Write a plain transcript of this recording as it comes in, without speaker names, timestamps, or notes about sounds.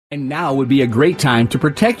And now would be a great time to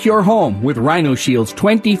protect your home with Rhino Shield's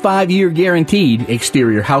 25-year guaranteed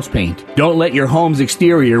exterior house paint. Don't let your home's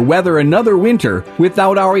exterior weather another winter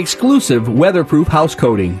without our exclusive weatherproof house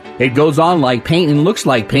coating. It goes on like paint and looks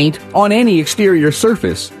like paint on any exterior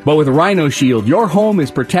surface. But with Rhino Shield, your home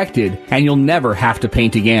is protected and you'll never have to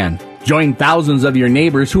paint again. Join thousands of your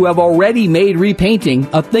neighbors who have already made repainting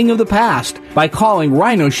a thing of the past by calling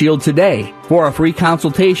Rhino Shield today. For a free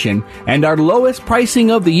consultation and our lowest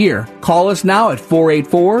pricing of the year, call us now at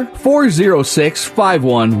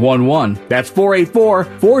 484-406-5111. That's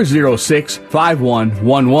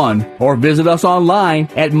 484-406-5111. Or visit us online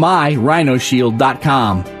at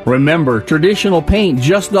myrhinoshield.com. Remember, traditional paint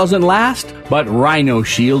just doesn't last, but Rhino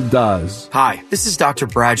Shield does. Hi, this is Dr.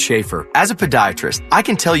 Brad Schaefer. As a podiatrist, I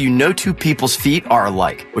can tell you no two people's feet are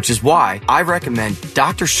alike, which is why I recommend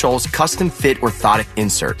Dr. Scholl's custom fit orthotic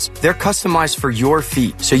inserts. They're customized for your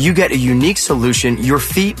feet, so you get a unique solution your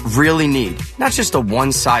feet really need, not just a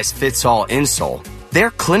one-size-fits-all insole. They're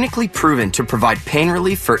clinically proven to provide pain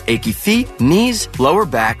relief for achy feet, knees, lower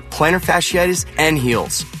back, plantar fasciitis, and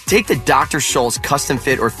heels. Take the Dr. Scholl's custom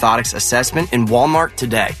fit orthotics assessment in Walmart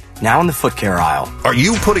today. Now in the foot care aisle. Are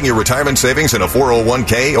you putting your retirement savings in a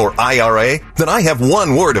 401k or IRA? Then I have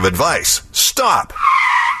one word of advice. Stop!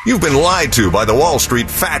 You've been lied to by the Wall Street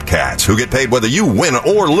fat cats who get paid whether you win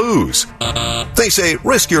or lose. They say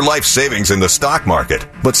risk your life savings in the stock market,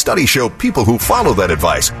 but studies show people who follow that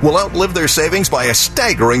advice will outlive their savings by a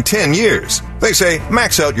staggering 10 years. They say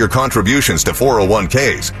max out your contributions to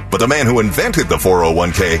 401ks, but the man who invented the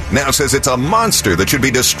 401k now says it's a monster that should be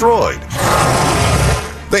destroyed.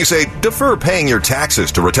 They say defer paying your taxes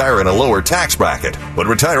to retire in a lower tax bracket, but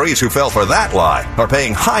retirees who fell for that lie are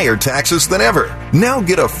paying higher taxes than ever. Now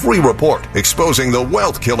get a free report exposing the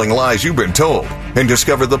wealth-killing lies you've been told and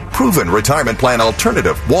discover the proven retirement plan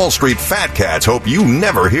alternative Wall Street fat cats hope you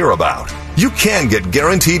never hear about. You can get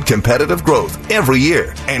guaranteed competitive growth every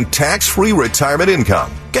year and tax-free retirement income.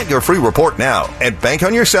 Get your free report now at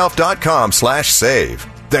bankonyourself.com/save.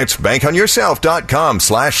 That's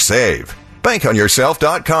bankonyourself.com/save.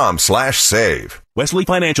 bankonyourself.com/save. Wesley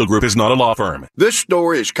Financial Group is not a law firm. This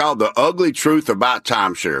story is called The Ugly Truth About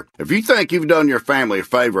Timeshare. If you think you've done your family a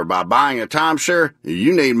favor by buying a timeshare,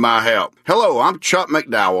 you need my help. Hello, I'm Chuck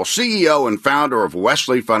McDowell, CEO and founder of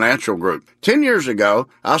Wesley Financial Group. 10 years ago,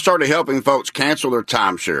 I started helping folks cancel their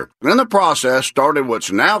timeshare. And in the process, started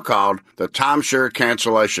what's now called the timeshare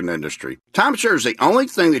cancellation industry. Timeshare is the only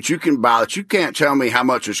thing that you can buy that you can't tell me how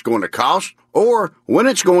much it's going to cost or when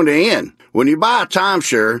it's going to end. When you buy a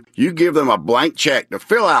timeshare, you give them a blank check to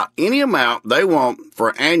fill out any amount they want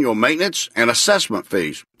for annual maintenance and assessment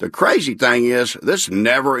fees. The crazy thing is, this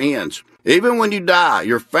never ends. Even when you die,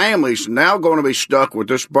 your family's now going to be stuck with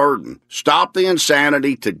this burden. Stop the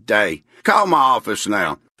insanity today. Call my office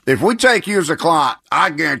now. If we take you as a client,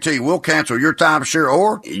 I guarantee we'll cancel your timeshare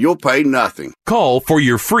or you'll pay nothing. Call for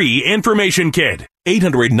your free information kit.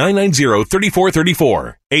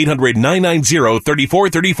 800-990-3434.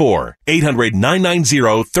 800-990-3434.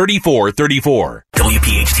 800-990-3434.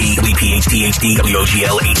 WPHT, WPHT-HD,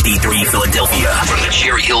 WOGL HD3 Philadelphia. From the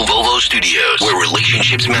Cherry Hill Volvo Studios, where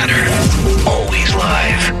relationships matter. Always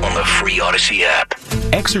live on the free Odyssey app.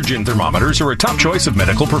 Exergen thermometers are a top choice of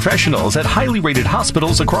medical professionals at highly rated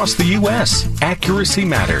hospitals across the U.S. Accuracy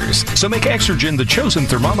matters, so make Exergen the chosen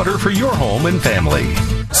thermometer for your home and family.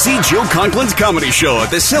 See Joe Conklin's comedy show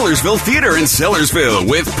at the Sellersville Theater in Sellersville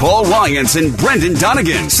with Paul Wyants and Brendan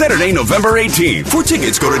Donegan. Saturday, November 18th. For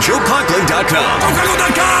tickets, go to joeconklin.com.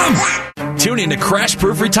 Tune in to Crash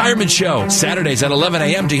Proof Retirement Show, Saturdays at 11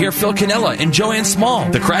 a.m. to hear Phil Cannella and Joanne Small.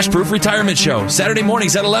 The Crash Proof Retirement Show, Saturday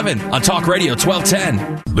mornings at 11 on Talk Radio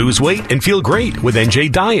 1210. Lose weight and feel great with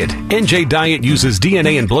NJ Diet. NJ Diet uses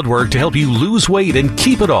DNA and blood work to help you lose weight and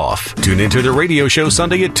keep it off. Tune into the radio show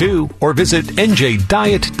Sunday at 2 or visit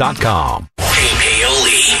njdiet.com. Hey,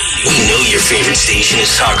 Paoli, we know your favorite station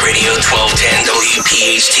is Talk Radio 1210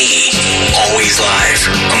 WPHT. Always live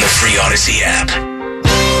on the free Odyssey app.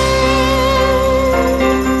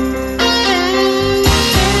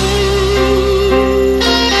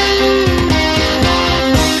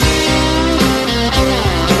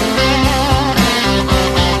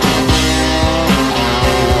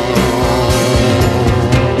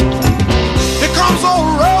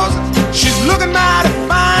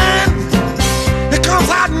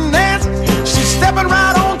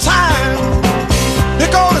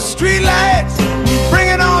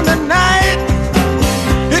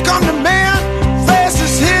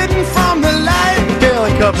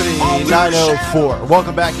 Company 904.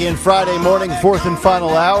 Welcome back in Friday morning, fourth and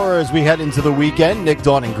final hour as we head into the weekend. Nick,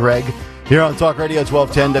 Dawn, and Greg here on Talk Radio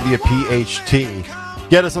 1210 WPHT.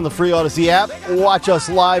 Get us on the free Odyssey app. Watch us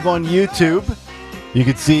live on YouTube. You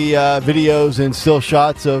can see videos and still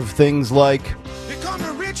shots of things like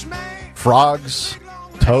frogs,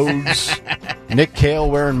 toads, Nick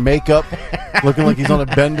Cale wearing makeup, looking like he's on a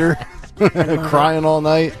bender, crying all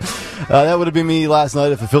night. That would have been me last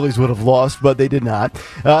night if the Phillies would have lost, but they did not.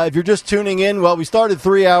 If you're just tuning in, well, we started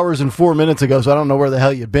 3 hours and 4 minutes ago, so I don't know where the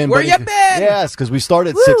hell you've been. Where you been? Yes, because we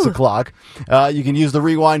started at 6 o'clock. You can use the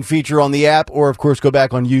rewind feature on the app or, of course, go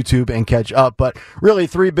back on YouTube and catch up. But really,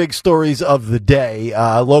 3 big stories of the day,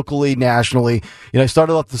 locally, nationally. I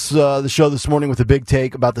started off the show this morning with a big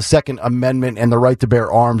take about the Second Amendment and the right to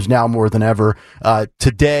bear arms now more than ever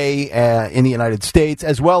today in the United States,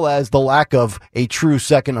 as well as the lack of a true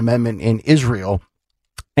Second Amendment in Israel.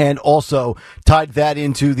 And also tied that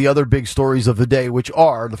into the other big stories of the day, which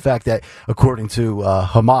are the fact that, according to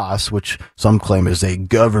Hamas, which some claim is a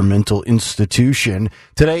governmental institution,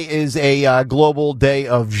 today is a global day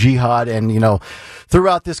of jihad. And,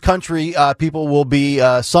 throughout this country, some people will be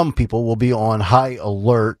on high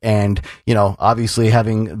alert. And, obviously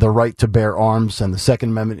having the right to bear arms and the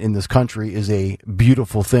Second Amendment in this country is a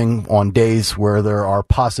beautiful thing on days where there are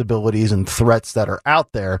possibilities and threats that are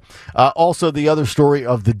out there. Also, the other story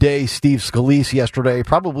of the day, Steve Scalise yesterday,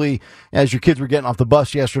 probably as your kids were getting off the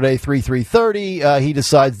bus yesterday, 3:30, he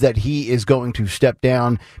decides that he is going to step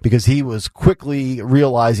down because he was quickly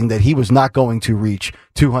realizing that he was not going to reach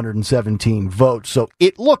 217 votes. So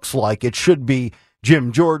it looks like it should be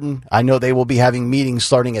Jim Jordan. I know they will be having meetings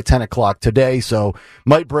starting at 10 o'clock today, so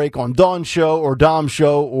might break on Dawn's show or Dom's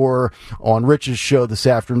show or on Rich's show this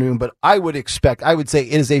afternoon. But I would say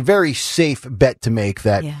it is a very safe bet to make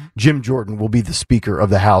that Jim Jordan will be the Speaker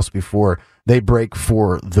of the House before they break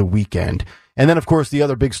for the weekend. And then, of course, the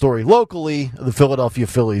other big story locally, the Philadelphia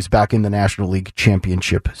Phillies back in the National League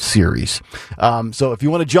Championship Series. So if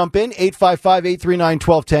you want to jump in,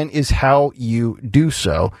 855-839-1210 is how you do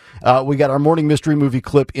so. We got our morning mystery movie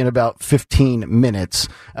clip in about 15 minutes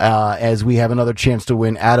as we have another chance to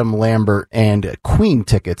win Adam Lambert and Queen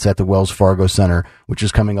tickets at the Wells Fargo Center, which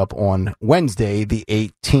is coming up on Wednesday, the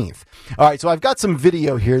 18th. All right, so I've got some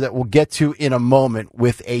video here that we'll get to in a moment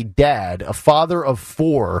with a dad, a father of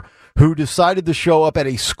 4, who decided to show up at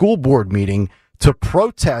a school board meeting to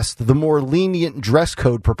protest the more lenient dress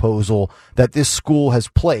code proposal that this school has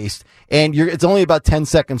placed. And it's only about 10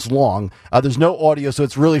 seconds long. There's no audio, so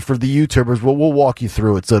it's really for the YouTubers, but we'll walk you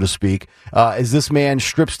through it, so to speak, as this man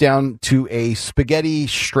strips down to a spaghetti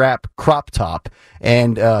strap crop top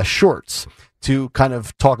and shorts to kind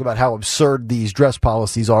of talk about how absurd these dress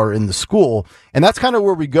policies are in the school. And that's kind of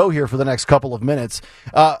where we go here for the next couple of minutes,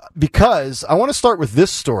 because I want to start with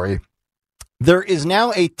this story. There is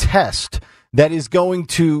now a test that is going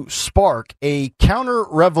to spark a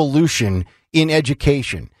counter-revolution in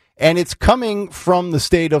education. And it's coming from the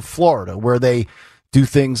state of Florida, where they do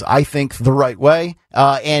things, I think, the right way.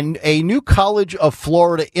 And a new College of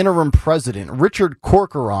Florida interim president, Richard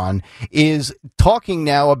Corcoran, is talking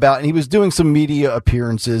now about, and he was doing some media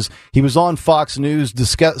appearances. He was on Fox News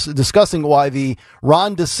discussing why the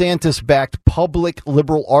Ron DeSantis-backed public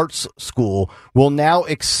liberal arts school will now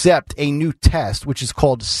accept a new test, which is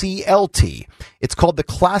called CLT. It's called the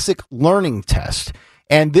Classic Learning Test.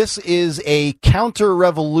 And this is a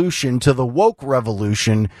counter-revolution to the woke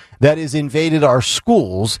revolution that has invaded our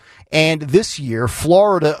schools. And this year,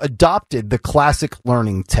 Florida adopted the Classic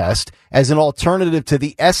Learning Test as an alternative to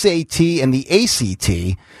the SAT and the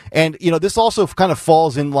ACT. And, this also kind of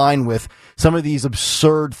falls in line with some of these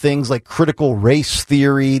absurd things like critical race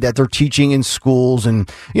theory that they're teaching in schools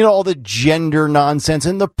and, all the gender nonsense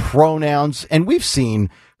and the pronouns. And we've seen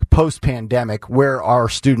post-pandemic where our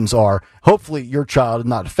students are. Hopefully your child is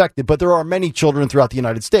not affected, but there are many children throughout the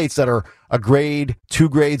United States that are a grade, 2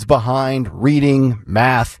 grades behind reading,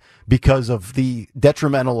 math, because of the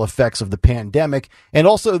detrimental effects of the pandemic, and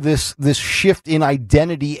also this shift in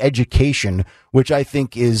identity education, which I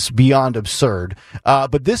think is beyond absurd.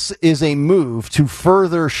 But this is a move to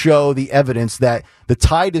further show the evidence that the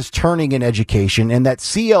tide is turning in education and that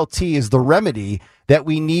CLT is the remedy that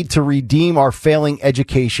we need to redeem our failing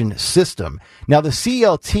education system. Now, the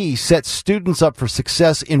CLT sets students up for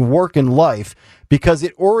success in work and life because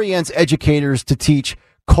it orients educators to teach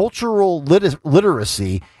cultural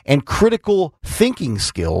literacy and critical thinking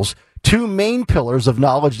skills, 2 main pillars of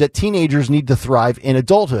knowledge that teenagers need to thrive in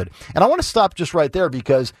adulthood. And I want to stop just right there,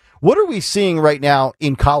 because what are we seeing right now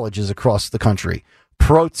in colleges across the country?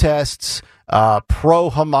 Protests,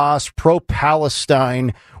 pro-Hamas,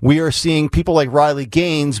 pro-Palestine. We are seeing people like Riley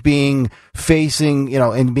Gaines facing,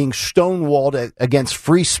 and being stonewalled against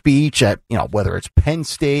free speech at, whether it's Penn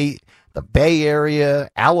State, the Bay Area,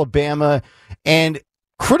 Alabama. And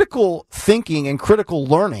critical thinking and critical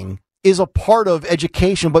learning is a part of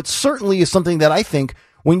education, but certainly is something that I think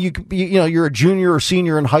when you're a junior or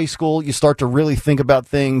senior in high school, you start to really think about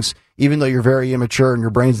things, even though you're very immature and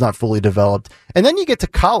your brain's not fully developed. And then you get to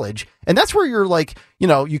college, and that's where you're like,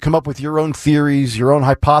 you come up with your own theories, your own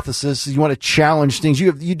hypothesis. You want to challenge things.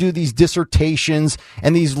 You do these dissertations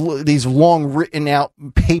and these long written out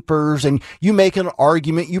papers, and you make an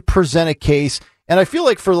argument, you present a case. And I feel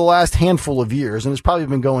like for the last handful of years, and it's probably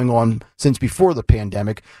been going on since before the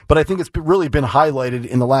pandemic, but I think it's really been highlighted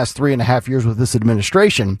in the last 3.5 years with this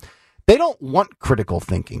administration, they don't want critical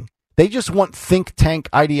thinking. They just want think tank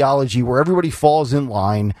ideology where everybody falls in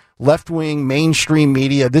line, left-wing, mainstream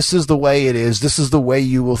media. This is the way it is. This is the way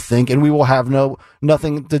you will think, and we will have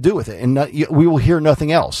nothing to do with it, and we will hear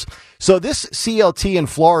nothing else. So this CLT in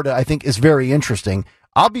Florida, I think, is very interesting.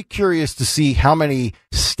 I'll be curious to see how many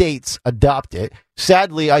states adopt it.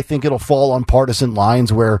 Sadly, I think it'll fall on partisan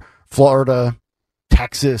lines where Florida,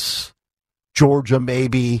 Texas, Georgia,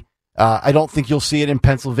 maybe. I don't think you'll see it in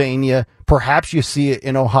Pennsylvania. Perhaps you see it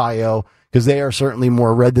in Ohio because they are certainly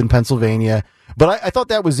more red than Pennsylvania. But I thought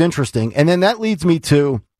that was interesting. And then that leads me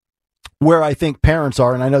to where I think parents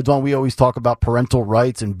are. And I know, Dawn, we always talk about parental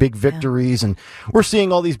rights and big victories. And we're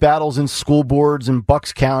seeing all these battles in school boards in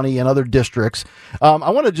Bucks County and other districts.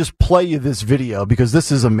 I want to just play you this video because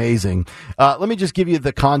this is amazing. Let me just give you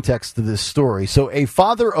the context to this story. So a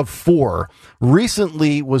father of 4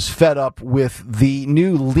 recently was fed up with the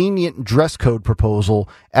new lenient dress code proposal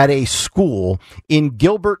at a school in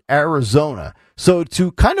Gilbert, Arizona. So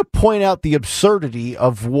to kind of point out the absurdity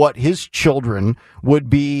of what his children would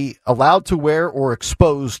be allowed to wear or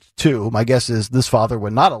exposed to, my guess is this father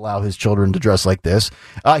would not allow his children to dress like this.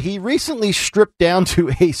 He recently stripped down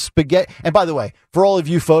to a spaghetti. And by the way, for all of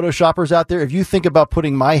you Photoshoppers out there, if you think about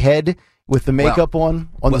putting my head with the makeup on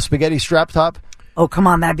the spaghetti strap top, oh, come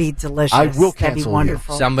on, that'd be delicious. I will cancel that'd be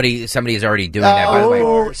wonderful. Somebody is already doing that, by the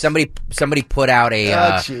way. Somebody put out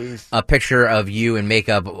a picture of you in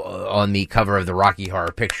makeup on the cover of the Rocky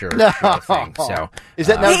Horror Picture thing. So is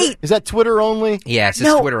that Twitter only? Yes,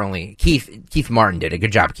 it's Twitter only. Keith Martin did it.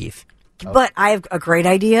 Good job, Keith. But I have a great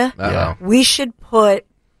idea. Uh-oh. We should put,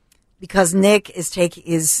 because Nick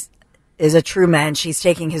is a true man. She's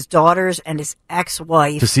taking his daughters and his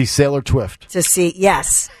ex-wife to see Sailor Twift.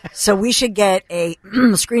 Yes. So we should get a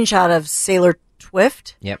screenshot of Sailor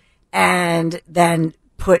Twift. Yep. And then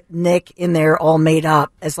put Nick in there all made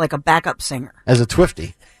up as like a backup singer. As a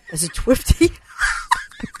Twifty. As a Twifty?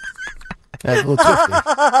 As a little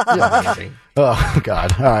Twifty. Yeah. Oh,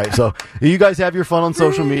 God. All right. So you guys have your fun on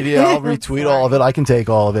social media. I'll retweet all of it. I can take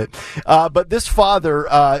all of it. But this father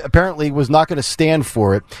apparently was not going to stand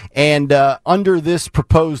for it. And under this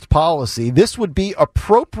proposed policy, this would be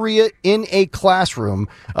appropriate in a classroom.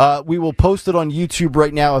 We will post it on YouTube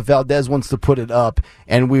right now if Valdez wants to put it up.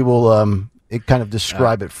 And we will kind of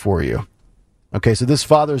describe it for you. Okay. So this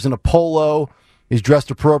father's in a polo. He's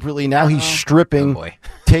dressed appropriately. Now he's stripping,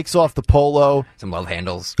 takes off the polo. Some love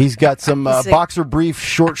handles. He's got some boxer brief,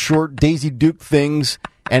 short Daisy Duke things,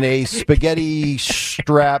 and a spaghetti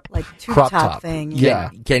strap like crop top thing. Yeah.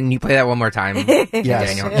 Can you play that one more time? Yes.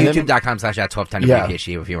 Daniel?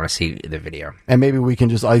 YouTube.com/@1210WPHD if you want to see the video. And maybe we can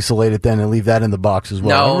just isolate it then and leave that in the box as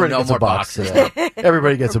well. No, Everybody gets more a box boxes. today.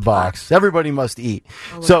 Everybody gets a box. Everybody must eat.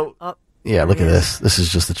 Yeah, look at this. This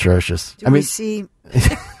is just atrocious. We see...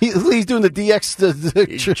 he's doing the DX,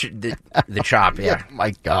 the chop, yeah.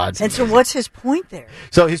 My God. And so what's his point there?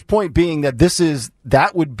 So his point being that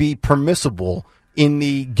that would be permissible in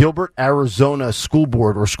the Gilbert, Arizona school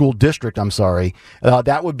board or school district,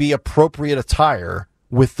 that would be appropriate attire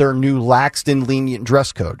with their new laxed and lenient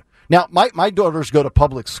dress code. Now, my daughters go to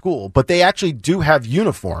public school, but they actually do have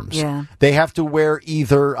uniforms. Yeah. They have to wear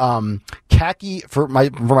either khaki for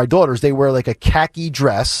my daughters. They wear like a khaki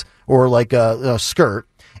dress or like a skirt,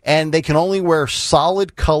 and they can only wear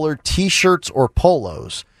solid colored T-shirts or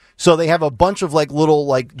polos. So they have a bunch of like little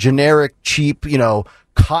like generic cheap,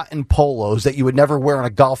 cotton polos that you would never wear on a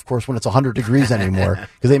golf course when it's 100 degrees anymore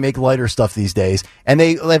because they make lighter stuff these days. And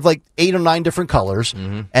they have like 8 or 9 different colors,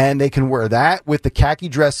 and they can wear that with the khaki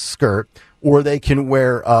dress skirt, or they can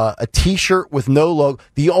wear a T-shirt with no logo.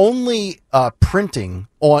 The only printing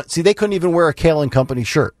on, they couldn't even wear a Kale & Company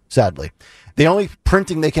shirt, sadly. The only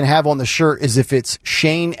printing they can have on the shirt is if it's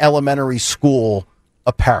Shane Elementary School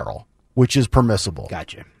apparel, which is permissible.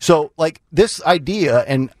 Gotcha. So, like, this idea,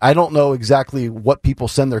 and I don't know exactly what people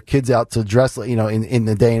send their kids out to dress, in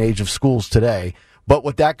the day and age of schools today, but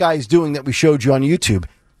what that guy's doing that we showed you on YouTube,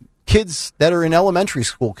 kids that are in elementary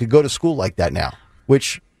school could go to school like that now,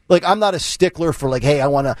 which, Like, I'm not a stickler for, like, hey, I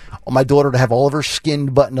want my daughter to have all of her skin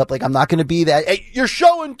buttoned up. Like, I'm not going to be that. Hey, you're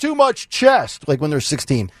showing too much chest, like, when they're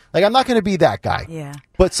 16. Like, I'm not going to be that guy. Yeah.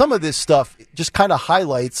 But some of this stuff just kind of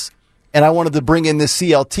highlights, and I wanted to bring in this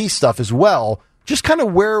CLT stuff as well, just kind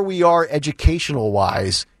of where we are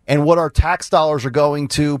educational-wise and what our tax dollars are going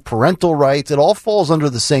to, parental rights. It all falls under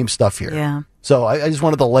the same stuff here. Yeah. So I just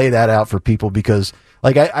wanted to lay that out for people because,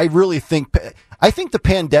 like, I really think the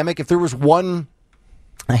pandemic, if there was one,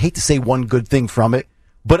 I hate to say one good thing from it,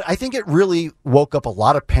 but I think it really woke up a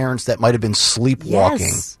lot of parents that might have been sleepwalking.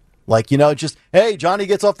 Yes. Like, just, hey, Johnny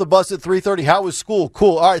gets off the bus at 3:30. How was school?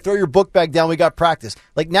 Cool. All right, throw your book bag down. We got practice.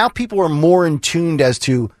 Like, now people are more in tuned as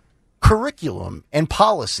to curriculum and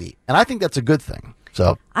policy, and I think that's a good thing.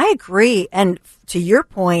 So I agree. And to your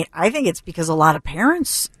point, I think it's because a lot of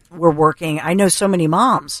parents were working. I know so many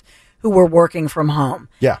moms who were working from home.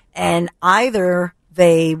 Yeah. And either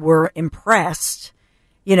they were impressed,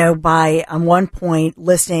 by on one point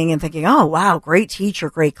listening and thinking, oh, wow, great teacher,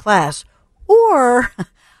 great class, or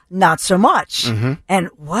not so much. Mm-hmm. And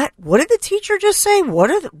what did the teacher just say?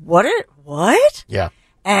 What? Yeah.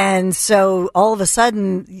 And so all of a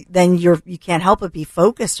sudden, then you can't help but be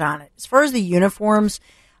focused on it. As far as the uniforms,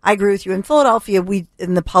 I agree with you. In Philadelphia,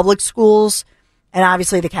 in the public schools, and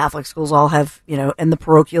obviously the Catholic schools all have, and the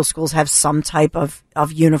parochial schools have some type of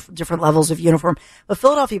different levels of uniform. But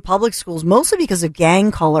Philadelphia public schools, mostly because of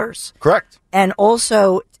gang colors. Correct. And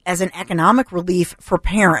also as an economic relief for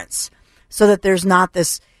parents, so that there's not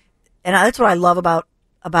this, and that's what I love about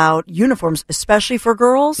uniforms, especially for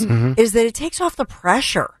girls, is that it takes off the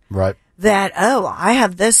pressure. Right. That, I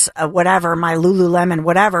have this, whatever, my Lululemon,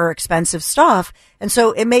 whatever, expensive stuff. And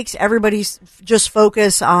so it makes everybody just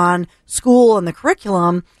focus on school and the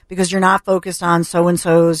curriculum because you're not focused on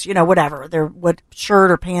so-and-so's, whatever, what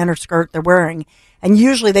shirt or pant or skirt they're wearing. And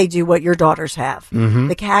usually they do what your daughters have. Mm-hmm.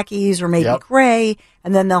 The khakis or maybe Yep. gray,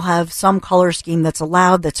 and then they'll have some color scheme that's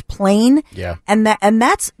allowed that's plain. Yeah. And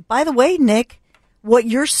that's, by the way, Nick, what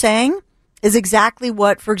you're saying is exactly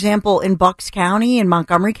what, for example, in Bucks County and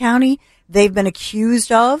Montgomery County, they've been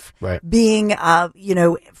accused of being,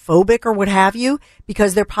 phobic or what have you,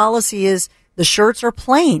 because their policy is the shirts are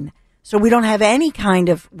plain. So we don't have any kind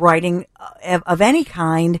of writing of any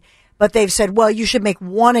kind, but they've said, well, you should make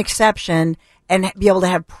one exception and be able to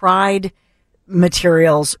have pride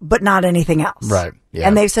materials, but not anything else. Right. Yeah.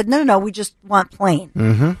 And they've said, no, we just want plain.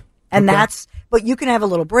 Mm-hmm. And but you can have a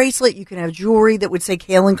little bracelet. You can have jewelry that would say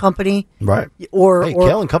Kale and Company. Right. Or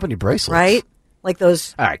Kale and Company bracelets. Right. Like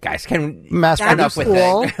those. All right, guys. Can enough with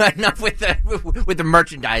the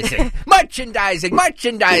merchandising. merchandising.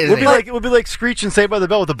 It would be like Screech and Saved by the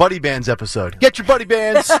Bell with the Buddy Bands episode. Get your Buddy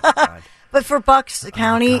Bands. But for Bucks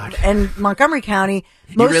County and Montgomery County,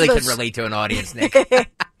 you really can relate to an audience, Nick. The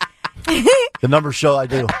numbers show I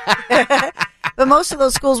do. But most of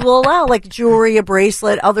those schools will allow like jewelry, a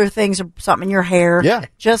bracelet, other things, or something in your hair. Yeah.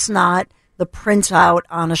 Just not the printout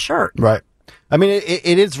on a shirt. Right. I mean,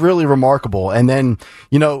 it is really remarkable. And then,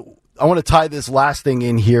 I want to tie this last thing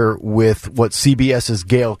in here with what CBS's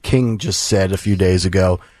Gayle King just said a few days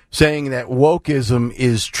ago, saying that wokeism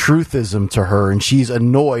is truthism to her, and she's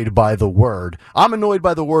annoyed by the word. I'm annoyed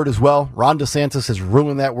by the word as well. Ron DeSantis has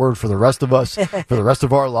ruined that word for the rest of us, for the rest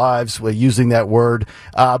of our lives, using that word.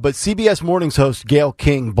 But CBS Mornings host Gayle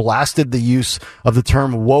King blasted the use of the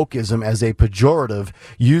term wokeism as a pejorative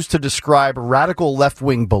used to describe radical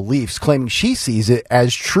left-wing beliefs, claiming she sees it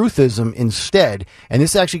as truthism instead. And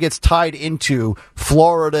this actually gets tied into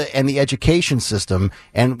Florida and the education system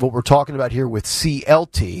and what we're talking about here with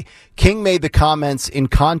CLT. King made the comments in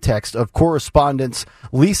context of correspondent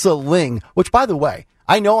Lisa Ling, which, by the way,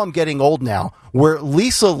 I know I'm getting old now, where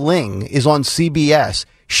Lisa Ling is on CBS.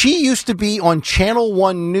 She used to be on Channel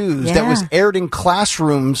 1 News that was aired in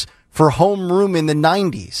classrooms for homeroom in the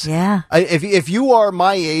 90s. Yeah. If you are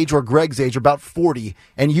my age or Greg's age, about 40,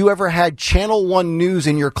 and you ever had Channel 1 News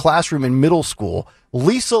in your classroom in middle school,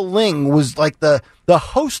 Lisa Ling was like the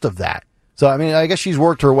host of that. So, I mean, I guess she's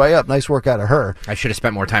worked her way up. Nice work out of her. I should have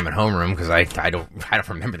spent more time at homeroom because I don't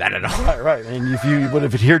remember that at all. Right. And if you would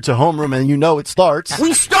have adhered to homeroom and it starts.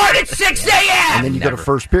 We start at 6 a.m. And then you go to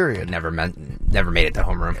first period. Never made it to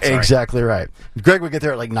homeroom. Sorry. Exactly right. Greg would get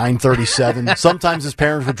there at like 9:37. Sometimes his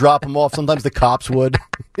parents would drop him off. Sometimes the cops would.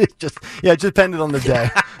 It just depended on the day.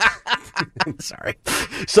 Sorry.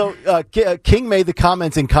 So King made the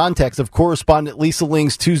comments in context of correspondent Lisa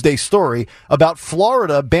Ling's Tuesday story about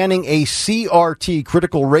Florida banning a CRT,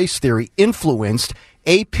 critical race theory, influenced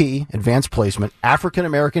AP, Advanced Placement, African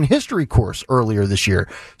American History course earlier this year.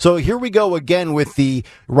 So here we go again with the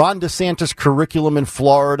Ron DeSantis curriculum in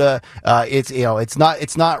Florida.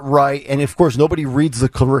 It's not right. And of course, nobody reads the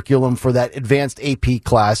curriculum for that advanced AP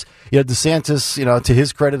class. DeSantis, to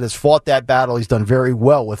his credit, has fought that battle. He's done very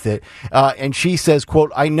well with it. And she says,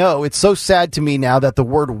 quote, "I know it's so sad to me now that the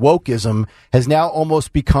word wokeism has now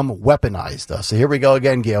almost become weaponized." So here we go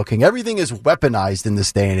again, Gayle King. Everything is weaponized in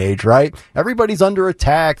this day and age, right? Everybody's under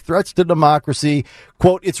attack, threats to democracy.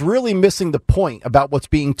 Quote, "It's really missing the point about what's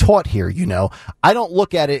being taught here, I don't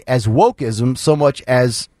look at it as wokeism so much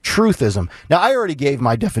as truthism." Now, I already gave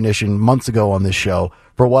my definition months ago on this show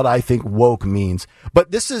for what I think woke means.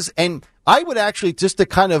 But this is, and I would actually, just to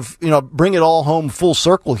kind of, bring it all home full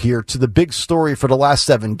circle here to the big story for the last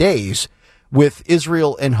 7 days with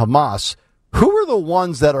Israel and Hamas. Who are the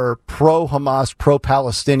ones that are pro-Hamas,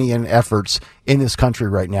 pro-Palestinian efforts in this country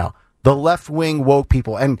right now? The left-wing woke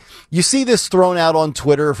people. And you see this thrown out on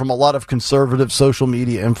Twitter from a lot of conservative social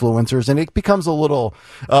media influencers, and it becomes a little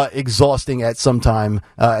exhausting at some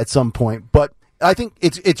point. But I think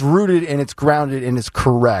it's rooted and it's grounded and it's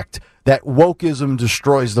correct that wokeism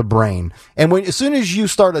destroys the brain. And as soon as you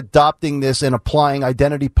start adopting this and applying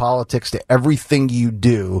identity politics to everything you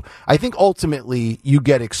do, I think ultimately you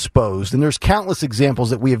get exposed. And there's countless examples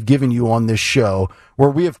that we have given you on this show where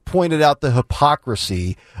we have pointed out the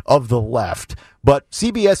hypocrisy of the left. But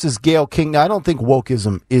CBS's Gayle King, now I don't think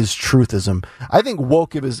wokeism is truthism. I think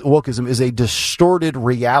wokeism is a distorted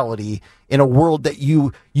reality in a world that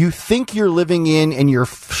you think you're living in and you're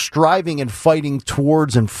striving and fighting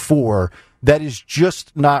towards and for, that is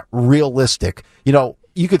just not realistic.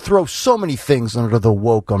 You could throw so many things under the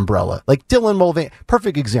woke umbrella. Like Dylan Mulvaney,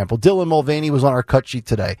 perfect example. Dylan Mulvaney was on our cut sheet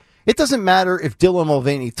today. It doesn't matter if Dylan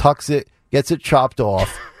Mulvaney tucks it, gets it chopped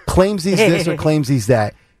off, claims he's this or claims he's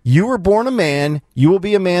that. You were born a man, you will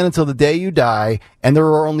be a man until the day you die, and there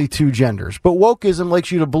are only two genders. But wokeism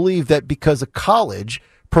likes you to believe that because a college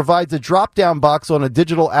provides a drop-down box on a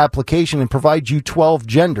digital application and provides you 12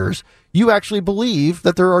 genders, you actually believe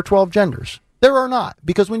that there are 12 genders. There are not,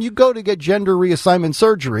 because when you go to get gender reassignment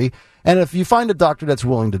surgery, and if you find a doctor that's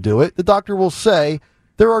willing to do it, the doctor will say,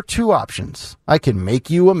 there are two options. I can make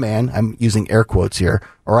you a man, I'm using air quotes here,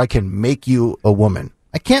 or I can make you a woman.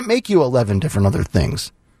 I can't make you 11 different other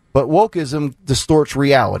things. But wokeism distorts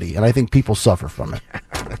reality, and I think people suffer from it.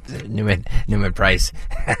 Newman Price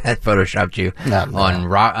photoshopped you on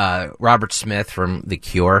Robert Smith from The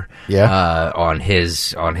Cure. Yeah. On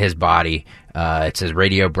his body, it says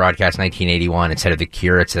Radio Broadcast 1981. Instead of The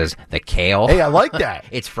Cure, it says The Kale. Hey, I like that.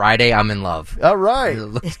 It's Friday. I'm in love. All right.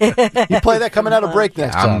 You play that coming out of break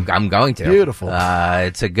next time. I'm going to. Beautiful.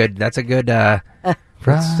 That's a good. That's good.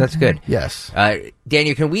 Yes.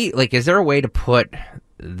 Daniel, can we is there a way to put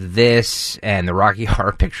this and the Rocky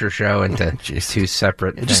Horror Picture Show into two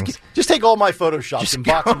separate things? Just take all my photoshops and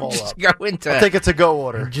box them all up. I'll take it to go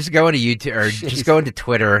order. Just go into YouTube or just go into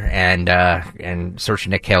Twitter and search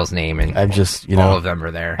Nick Hale's name, and I'm just all of them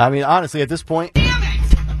are there. I mean, honestly, at this point, damn it!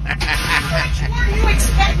 What do you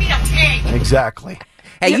expect me to take? Exactly.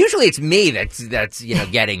 Hey, usually it's me that's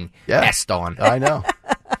getting messed on. I know.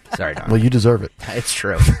 Sorry, Don. Well, you deserve it. It's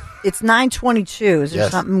true. It's 9:22. Is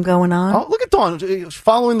there something going on? Oh, look at Dawn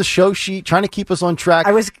following the show sheet, trying to keep us on track.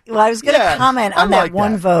 I was going to comment on that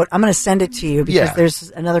one vote. I'm going to send it to you because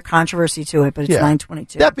there's another controversy to it, but it's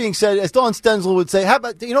 9:22. That being said, as Dawn Stenzel would say, how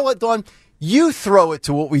about, you know what, Dawn? You throw it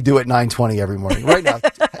to what we do at 9:20 every morning. Right now.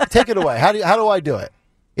 Take it away. How do I do it?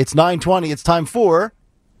 It's 9:20. It's time for...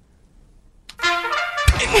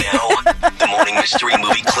 And now, the Morning Mystery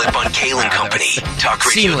Movie Clip on Kale & Company. Talk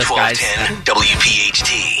Radio 1210,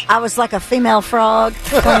 WPHT. I was like a female frog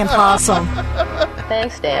playing possum.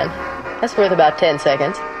 Thanks, Dan. That's worth about 10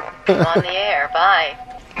 seconds. I'm on the air. Bye.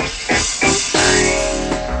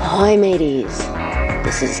 Ahoy, mateys.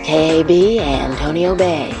 This is KAB Antonio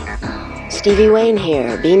Bay. Stevie Wayne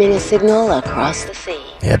here, beaming a signal across the sea.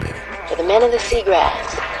 Yeah, baby. To the men of the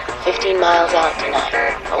seagrass, 15 miles out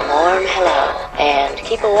tonight, a warm hello, and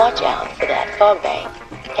keep a watch out for that fog bank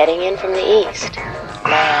heading in from the east.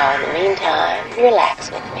 Now, in the meantime,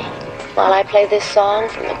 relax with me while I play this song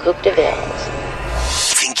from the Coupe de Villes.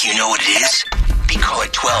 Think you know what it is? Be call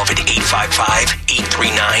at 12 at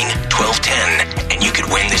 855-839-1210, and you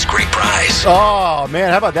could win this great prize. Oh, man,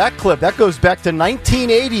 how about that clip? That goes back to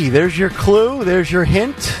 1980. There's your clue. There's your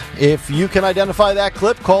hint. If you can identify that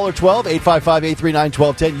clip, caller 12,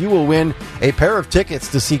 855-839-1210. You will win a pair of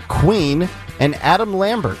tickets to see Queen and Adam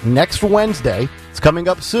Lambert next Wednesday. It's coming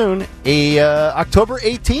up soon, October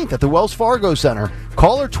 18th at the Wells Fargo Center.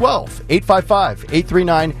 Caller 12,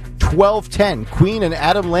 855-839-1210. Queen and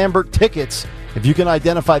Adam Lambert tickets If you can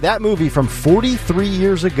identify that movie from 43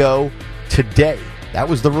 years ago today, that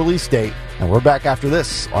was the release date. And we're back after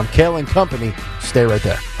this on Kale and Company. Stay right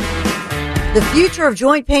there. The future of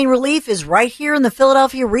joint pain relief is right here in the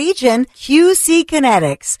Philadelphia region. QC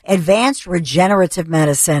Kinetics, advanced regenerative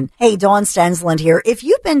medicine. Hey, Dawn Stensland here. If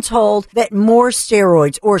you've been told that more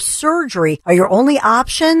steroids or surgery are your only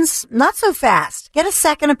options, not so fast. Get a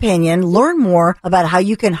second opinion. Learn more about how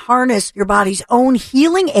you can harness your body's own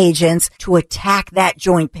healing agents to attack that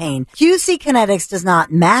joint pain. QC Kinetics does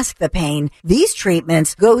not mask the pain. These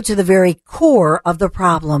treatments go to the very core of the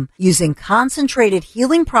problem, using concentrated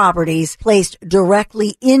healing properties placed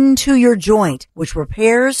directly into your joint, which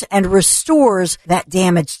repairs and restores that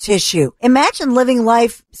damaged tissue. Imagine living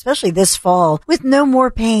life, especially this fall, with no more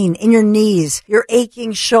pain in your knees, your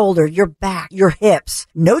aching shoulder, your back, your hips.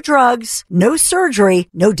 No drugs, no surgery,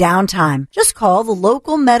 no downtime. Just call the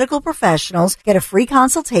local medical professionals, get a free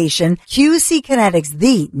consultation. QC Kinetics,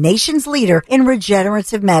 the nation's leader in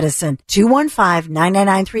regenerative medicine.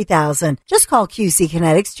 215-999-3000. Just call QC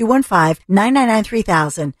Kinetics,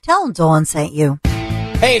 215-999-3000. Tell them Dawn sent you.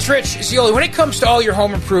 Hey, it's Rich Zioli. When it comes to all your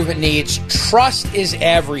home improvement needs, trust is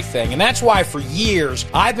everything. And that's why for years,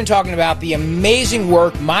 I've been talking about the amazing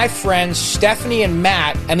work my friends Stephanie and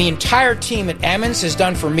Matt and the entire team at Emmons has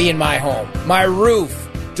done for me and my home. My roof,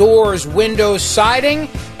 doors, windows, siding,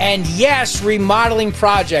 and yes, remodeling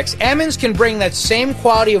projects. Emmons can bring that same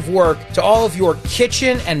quality of work to all of your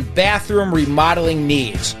kitchen and bathroom remodeling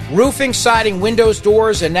needs. Roofing, siding, windows,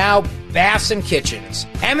 doors, and now baths and kitchens.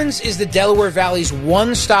 Emmons is the Delaware Valley's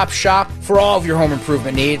one-stop shop for all of your home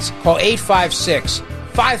improvement needs. Call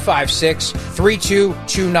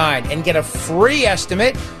 856-556-3229 and get a free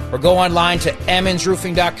estimate, or go online to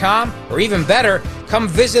emmonsroofing.com, or even better, come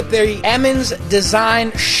visit the Emmons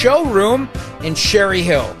Design Showroom in Cherry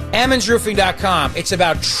Hill. emmonsroofing.com. It's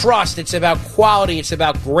about trust, it's about quality, it's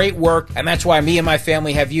about great work, and that's why me and my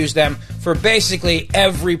family have used them for basically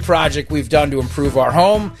every project we've done to improve our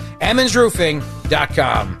home.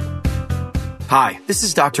 emmonsroofing.com. Hi, this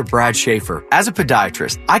is Dr. Brad Schaefer. As a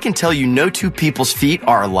podiatrist, I can tell you no two people's feet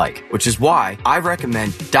are alike, which is why I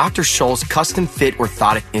recommend Dr. Scholl's custom fit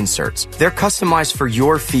orthotic inserts. They're customized for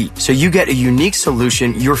your feet, so you get a unique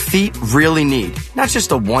solution your feet really need, not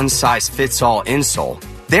just a one-size-fits-all insole.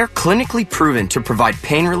 They're clinically proven to provide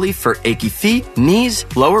pain relief for achy feet, knees,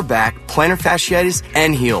 lower back, plantar fasciitis,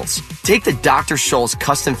 and heels. Take the Dr. Scholl's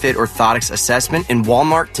custom fit orthotics assessment in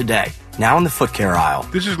Walmart today. Now in the foot care aisle.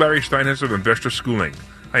 This is Larry Steinhaus of Investor Schooling.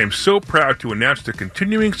 I am so proud to announce the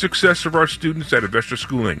continuing success of our students at Investor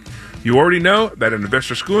Schooling. You already know that at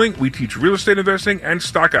Investor Schooling, we teach real estate investing and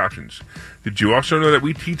stock options. Did you also know that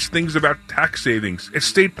we teach things about tax savings,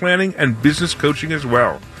 estate planning, and business coaching as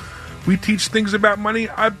well? We teach things about money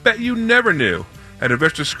I bet you never knew. At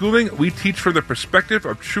Investor Schooling, we teach from the perspective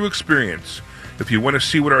of true experience. If you want to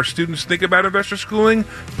see what our students think about Investor Schooling,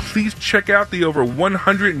 please check out the over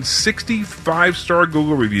 160 5-star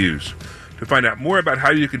Google reviews. To find out more about how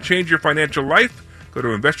you can change your financial life, go to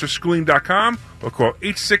investorschooling.com or call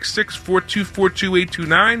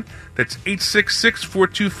 866-424-2829. That's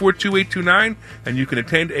 866-424-2829, and you can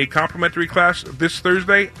attend a complimentary class this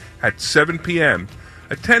Thursday at 7 p.m.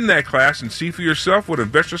 Attend that class and see for yourself what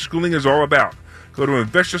Investor Schooling is all about. Go to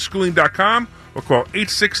investorschooling.com or call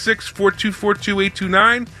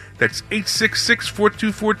 866-424-2829. That's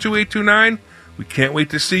 866-424-2829. We can't wait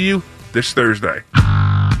to see you this Thursday.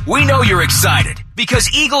 We know you're excited because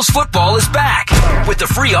Eagles football is back. With the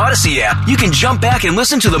free Odyssey app, you can jump back and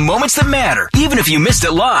listen to the moments that matter, even if you missed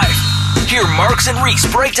it live. Hear Marks and Reese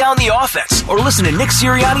break down the offense, or listen to Nick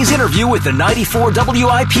Sirianni's interview with the 94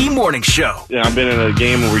 WIP Morning Show. Yeah, I've been in a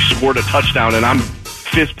game where we scored a touchdown, and I'm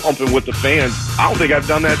fist pumping with the fans. I don't think I've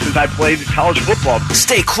done that since I played college football.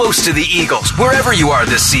 Stay close to the Eagles wherever you are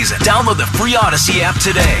this season. Download the free Odyssey app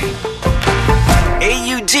today.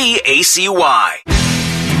 AUDACY.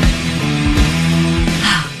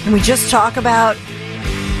 Can we just talk about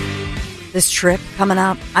this trip coming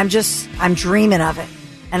up? I'm dreaming of it,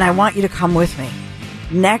 and I want you to come with me.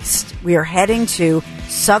 Next, we are heading to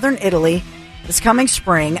southern Italy this coming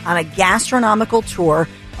spring on a gastronomical tour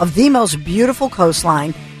of the most beautiful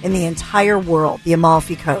coastline in the entire world, the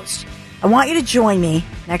Amalfi Coast. I want you to join me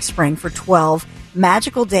next spring for 12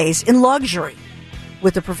 magical days in luxury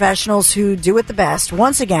with the professionals who do it the best,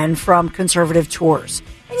 once again from Conservative Tours.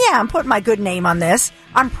 And yeah, I'm putting my good name on this.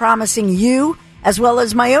 I'm promising you, as well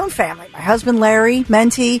as my own family, my husband Larry,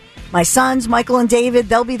 Menti, My sons, Michael and David,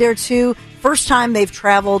 they'll be there too. First time they've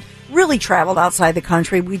really traveled outside the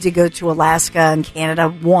country. We did go to Alaska and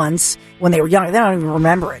Canada once when they were younger. They don't even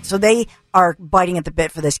remember it. So they are biting at the bit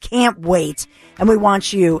for this. Can't wait. And we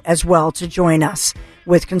want you as well to join us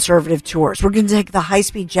with Conservative Tours. We're going to take the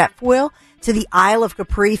high-speed jet foil to the Isle of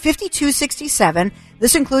Capri, $52.67.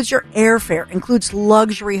 This includes your airfare, includes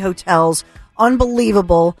luxury hotels,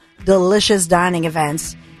 unbelievable, delicious dining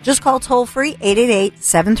events. Just call toll-free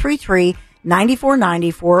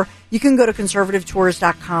 888-733-9494. You can go to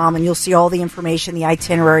conservativetours.com and you'll see all the information, the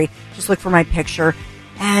itinerary. Just look for my picture.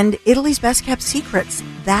 And Italy's best-kept secrets.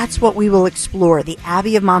 That's what we will explore. The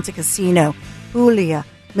Abbey of Monte Cassino, Puglia,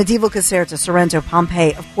 Medieval Caserta, Sorrento,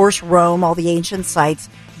 Pompeii, of course, Rome, all the ancient sites.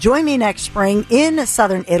 Join me next spring in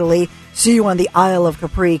southern Italy. See you on the Isle of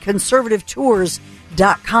Capri.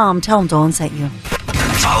 Conservativetours.com. Tell them Dawn sent you.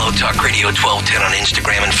 Follow Talk Radio 1210 on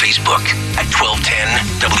Instagram and Facebook at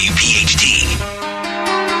 1210 WPHT.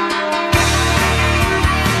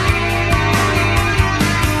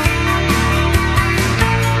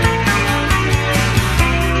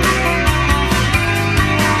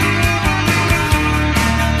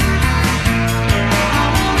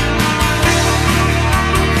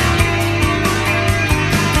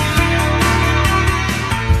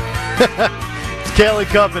 It's Kelly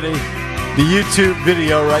Company. The YouTube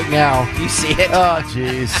video right now. You see it? Oh,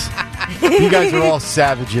 jeez. You guys are all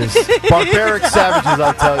savages. Barbaric savages,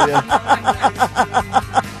 I tell you.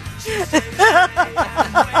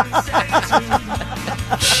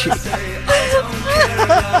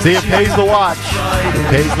 See, it pays to watch. It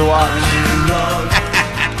pays to watch.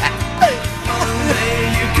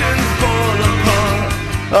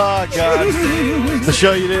 Oh, God. The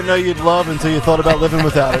show you didn't know you'd love until you thought about living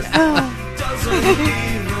without it.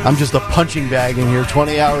 I'm just a punching bag in here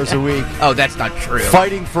 20 hours a week. Oh, that's not true.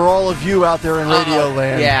 Fighting for all of you out there in Radio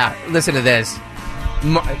Land. Yeah, listen to this.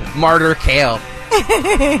 Martyr Kale.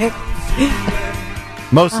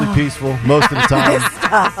 Mostly peaceful, most of the time.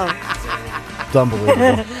 It's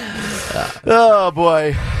unbelievable. Oh,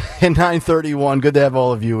 boy. And 9:31. Good to have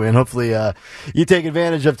all of you in. Hopefully you take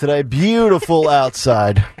advantage of today. Beautiful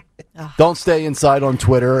outside. Don't stay inside on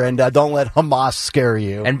Twitter, and don't let Hamas scare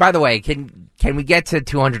you. And by the way, can we get to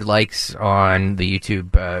 200 likes on the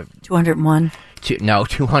YouTube? 201.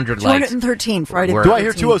 200 likes. 213 Friday. Do I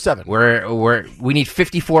hear 207? We need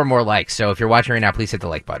 54 more likes. So if you're watching right now, please hit the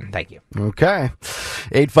like button. Thank you. Okay.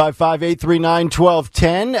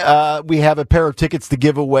 855-839-1210. We have a pair of tickets to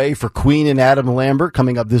give away for Queen and Adam Lambert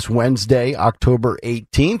coming up this Wednesday, October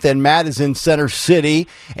 18th. And Matt is in Center City,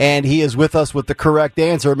 and he is with us with the correct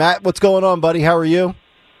answer. Matt, what's going on, buddy? How are you?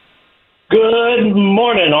 Good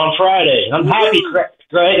morning on Friday. I'm happy,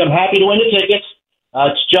 Greg. I'm happy to win the tickets.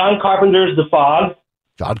 It's John Carpenter's The Fog.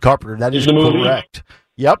 John Carpenter, that is the movie. Correct.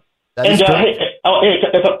 Yep. That and is correct.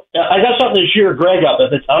 I got something to cheer Greg up. I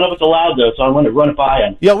don't know if it's allowed, though, so I'm going to run it by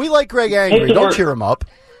him. Yeah, we like Greg angry. Don't cheer him up.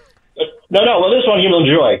 No, well, this one you'll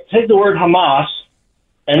enjoy. Take the word Hamas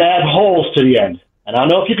and add holes to the end. And I don't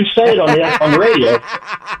know if you can say it on the radio.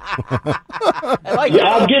 I like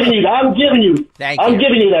I'm giving you that,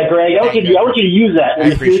 Greg. I want you to use that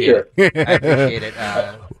in the future. I appreciate it.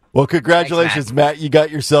 Well, congratulations, thanks, Matt. You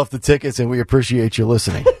got yourself the tickets, and we appreciate you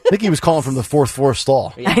listening. I think he was calling from the fourth floor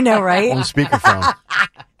stall. I know, right? On the speakerphone.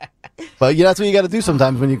 But that's what you got to do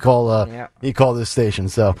sometimes when you call this station.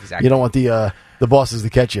 So you don't want the bosses to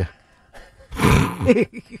catch you.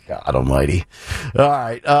 God almighty. All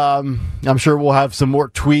right. I'm sure we'll have some more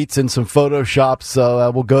tweets and some Photoshops,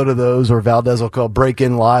 so we'll go to those, or Valdez will break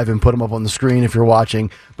in live and put them up on the screen if you're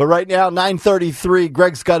watching. But right now, 9:33,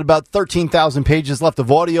 Greg's got about 13,000 pages left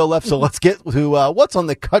of audio left, so let's get to What's on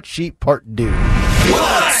the Cut Sheet Part 2.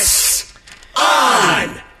 What's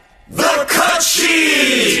on the Cut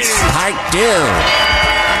Sheet? Part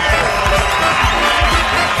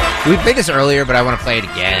 2. We played this earlier, but I want to play it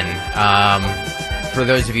again. For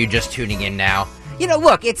those of you just tuning in now,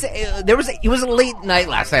 look, it was a late night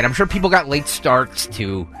last night. I'm sure people got late starts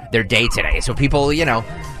to their day today. So people,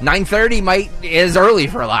 9:30 is early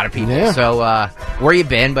for a lot of people. Yeah. So where you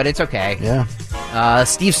been? But it's okay. Yeah.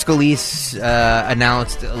 Steve Scalise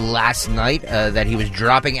announced last night that he was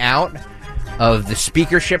dropping out of the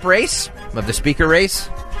speaker race,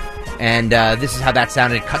 and this is how that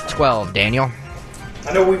sounded. Cut 12, Daniel.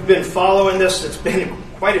 I know we've been following this. It's been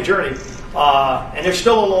quite a journey, and there's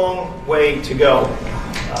still a long way to go.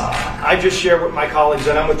 I just shared with my colleagues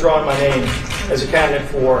that I'm withdrawing my name as a candidate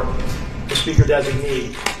for the Speaker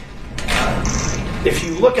designee. If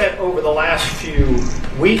you look at over the last few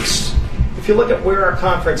weeks, if you look at where our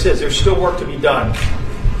conference is, there's still work to be done.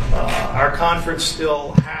 Our conference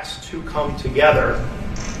still has to come together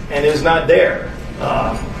and is not there.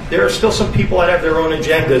 There are still some people that have their own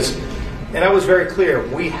agendas, and I was very clear.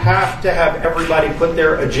 We have to have everybody put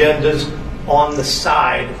their agendas on the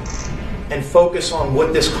side and focus on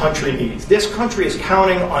what this country needs. This country is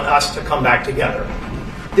counting on us to come back together.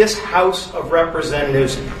 This House of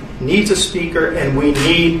Representatives needs a speaker, and we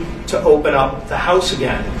need to open up the House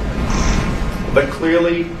again. But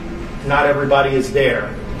clearly, not everybody is there,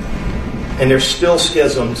 and there's still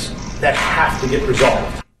schisms that have to get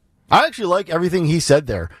resolved. I actually like everything he said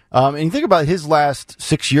there. And you think about his last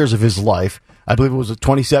 6 years of his life. I believe it was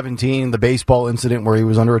 2017, the baseball incident where he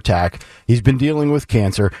was under attack. He's been dealing with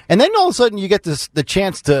cancer. And then all of a sudden you get the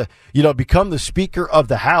chance to, become the Speaker of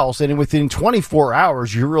the House. And within 24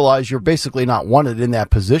 hours, you realize you're basically not wanted in that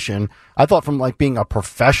position. I thought from being a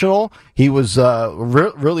professional, he was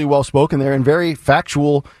really well spoken there and very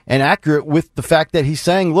factual and accurate with the fact that he's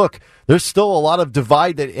saying, look, there's still a lot of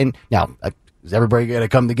divide and now, is everybody going to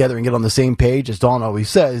come together and get on the same page? As Dawn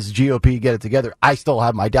always says, GOP, get it together. I still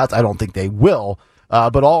have my doubts. I don't think they will.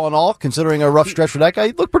 But all in all, considering a rough stretch for that guy,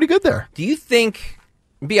 he looked pretty good there. Do you think,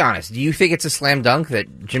 be honest, do you think it's a slam dunk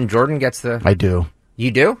that Jim Jordan gets the... I do.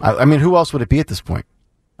 You do? I mean, who else would it be at this point?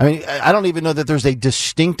 I mean, I don't even know that there's a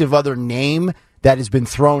distinctive other name that has been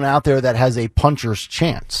thrown out there that has a puncher's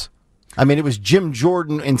chance. I mean, it was Jim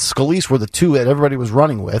Jordan and Scalise were the two that everybody was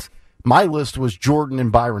running with. My list was Jordan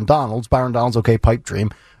and Byron Donalds. Byron Donalds, okay, pipe dream.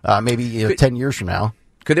 Maybe 10 years from now.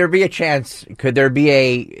 Could there be a chance? Could there be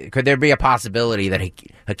a possibility that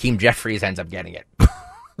Hakeem Jeffries ends up getting it?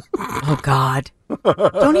 Oh God!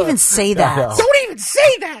 Don't even say that. No. Don't even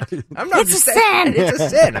say that. It's a sin. It's a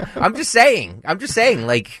sin. I'm just saying.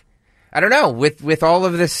 Like, I don't know. With all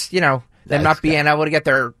of this, them not being able to get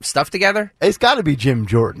their stuff together. It's got to be Jim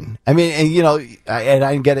Jordan. I mean, and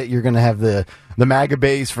I get it. You're going to have the MAGA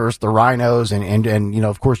base first, the rhinos, and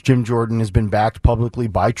of course, Jim Jordan has been backed publicly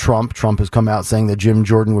by Trump. Trump has come out saying that Jim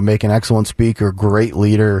Jordan would make an excellent speaker, great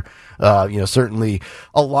leader, certainly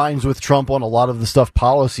aligns with Trump on a lot of the stuff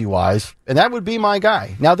policy-wise, and that would be my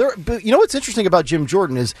guy. Now, what's interesting about Jim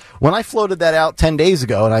Jordan is when I floated that out 10 days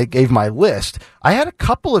ago and I gave my list, I had a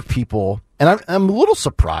couple of people, and I'm a little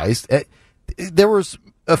surprised. There was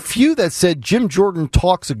a few that said Jim Jordan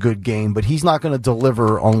talks a good game, but he's not going to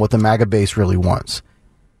deliver on what the MAGA base really wants.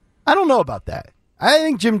 I don't know about that. I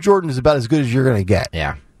think Jim Jordan is about as good as you're going to get.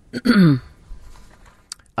 Yeah.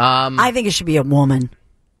 I think it should be a woman.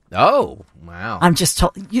 Oh, wow. I'm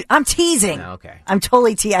teasing. Okay. I'm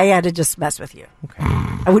totally I had to just mess with you. Okay.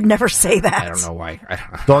 I would never say that. I don't know why.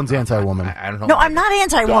 Dawn's anti-woman. I don't know. No, I'm not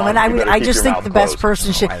anti-woman. I just think the best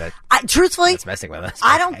person should. Truthfully, that's messing with us.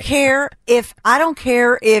 I don't care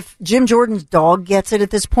if Jim Jordan's dog gets it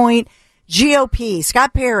at this point. GOP,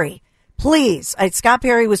 Scott Perry, please. Scott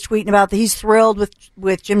Perry was tweeting about that he's thrilled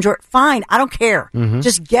with Jim Jordan. Fine, I don't care. Mm-hmm.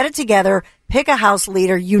 Just get it together, pick a House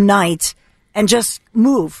leader, unite, and just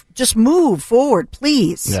move forward,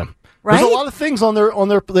 please. Yeah. Right? There's a lot of things on their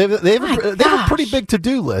they have a pretty big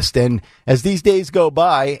to-do list, and as these days go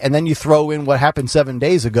by, and then you throw in what happened 7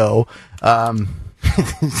 days ago, this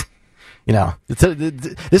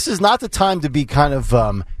is not the time to be kind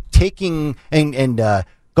of taking and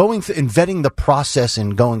going and vetting the process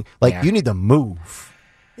and going you need to move.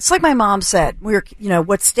 It's like my mom said.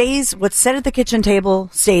 What's said at the kitchen table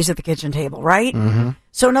stays at the kitchen table, right? Mm-hmm.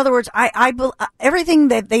 So in other words, I everything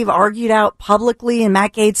that they've argued out publicly and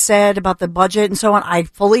Matt Gaetz said about the budget and so on, I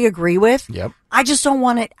fully agree with. Yep. I just don't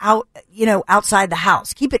want it outside the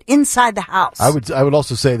house. Keep it inside the house. I would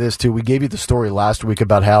also say this too. We gave you the story last week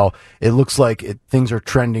about how it looks like things are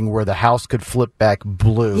trending where the House could flip back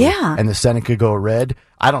blue, and the Senate could go red.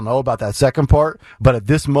 I don't know about that second part, but at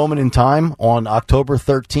this moment in time, on October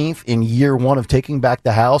 13th, in year one of taking back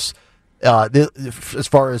the House, as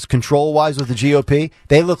far as control wise with the GOP,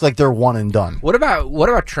 they look like they're one and done. What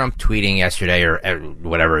about Trump tweeting yesterday or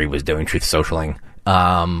whatever he was doing, truth socialing,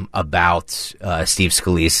 about Steve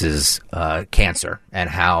Scalise's cancer and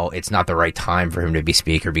how it's not the right time for him to be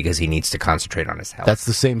speaker because he needs to concentrate on his health. That's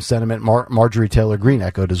the same sentiment Marjorie Taylor Greene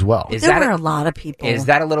echoed as well. There were a lot of people. Is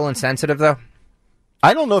that a little insensitive, though?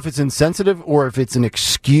 I don't know if it's insensitive or if it's an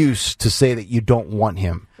excuse to say that you don't want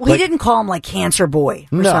him. Well, he didn't call him cancer boy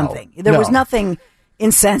or something. There was nothing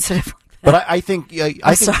insensitive like that. But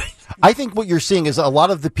I think what you're seeing is a lot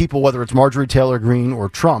of the people, whether it's Marjorie Taylor Greene or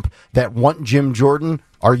Trump, that want Jim Jordan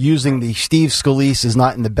are using the Steve Scalise is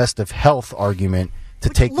not in the best of health argument to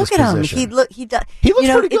take this position. Look at him. He looks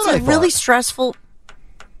pretty good, It's a really stressful.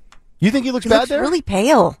 You think he looks bad there? Really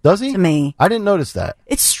pale. Does he? To me, I didn't notice that.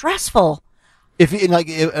 It's stressful.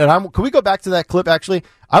 Can we go back to that clip? Actually,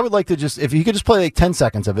 I would like to if you could just play like 10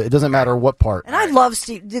 seconds of it. It doesn't matter what part. And I love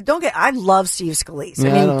Steve. I love Steve Scalise.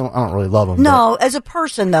 Yeah, I don't really love him. No, as a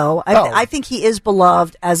person though, I think he is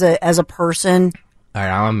beloved as a person. All right,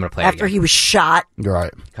 I'm going to play after he was shot. You're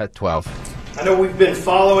right. Cut 12. I know we've been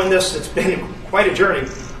following this. It's been quite a journey,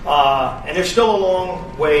 and there's still a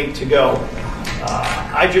long way to go.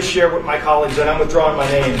 I just shared with my colleagues that I'm withdrawing my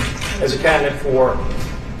name as a candidate for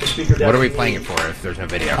the Speaker. What are we playing it for if there's no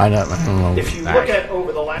video? I don't know. If you look at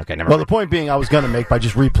over the last... Okay, never Well, the point being I was going to make by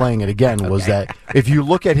just replaying it again was that if you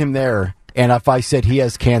look at him there, and if I said he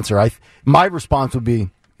has cancer, my response would be,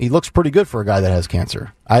 he looks pretty good for a guy that has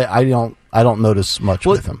cancer. I don't notice much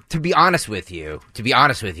with him. To be honest with you,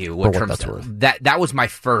 what that's worth. that was my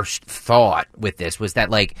first thought with this was that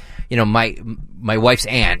my wife's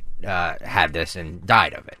aunt had this and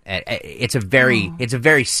died of it. It's a very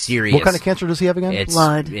serious. What kind of cancer does he have again? It's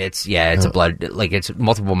blood. It's a blood, it's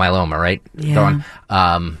multiple myeloma, right? Yeah.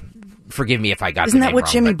 Forgive me if I got. Isn't the that name what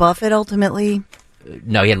wrong, Jimmy Buffett ultimately?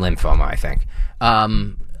 No, he had lymphoma, I think.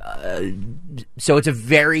 So it's a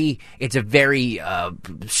very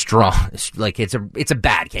strong, it's a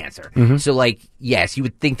bad cancer. Mm-hmm. So yes, you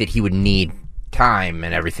would think that he would need time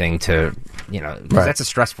and everything to, because that's a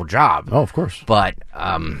stressful job. Oh, of course. But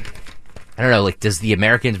I don't know. Does the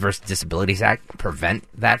Americans versus Disabilities Act prevent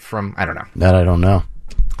that from? I don't know. That I don't know.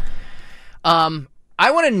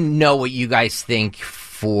 I want to know what you guys think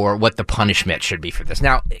for what the punishment should be for this.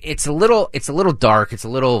 Now, it's a little dark, it's a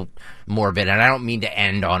little morbid, and I don't mean to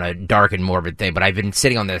end on a dark and morbid thing, but I've been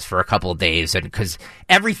sitting on this for a couple of days, and because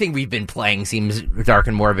everything we've been playing seems dark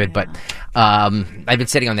and morbid, but I've been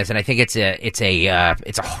sitting on this, and I think it's a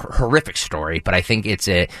horrific story, but I think it's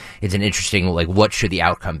an interesting what should the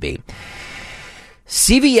outcome be.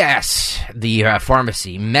 CVS, the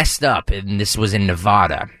pharmacy, messed up, and this was in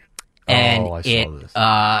Nevada, and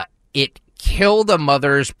it killed a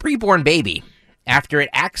mother's preborn baby after it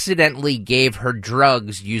accidentally gave her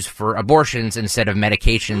drugs used for abortions instead of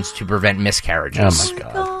medications to prevent miscarriages.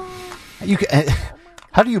 Oh my God!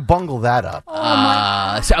 How do you bungle that up?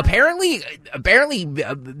 So apparently,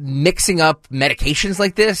 mixing up medications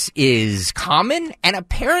like this is common, and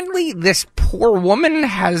apparently, this poor woman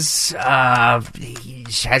has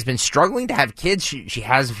been struggling to have kids. She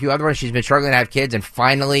has a few other ones. She's been struggling to have kids, and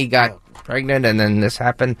finally got pregnant, and then this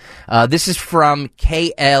happened. This is from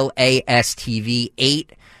KLAS TV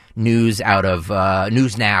 8 News out of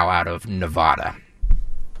News Now out of Nevada.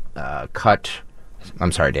 Cut.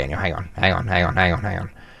 I'm sorry, Daniel. Hang on.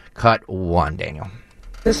 Cut 1, Daniel.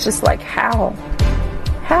 It's just how?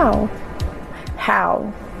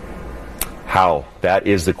 How? That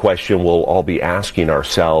is the question we'll all be asking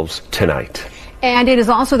ourselves tonight. And it is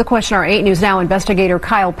also the question our 8 News Now investigator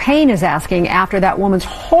Kyle Payne is asking after that woman's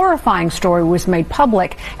horrifying story was made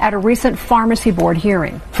public at a recent pharmacy board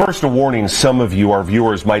hearing. First, a warning, some of you, our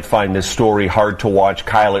viewers, might find this story hard to watch.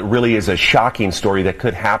 Kyle, it really is a shocking story that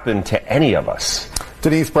could happen to any of us.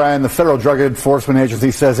 Denise Bryan, the Federal Drug Enforcement Agency,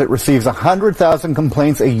 says it receives 100,000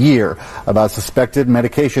 complaints a year about suspected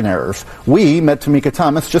medication errors. We met Tamika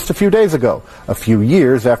Thomas just a few days ago, a few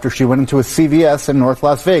years after she went into a CVS in North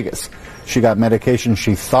Las Vegas. She got medication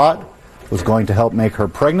she thought was going to help make her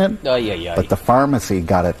pregnant, but the pharmacy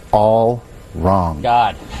got it all wrong.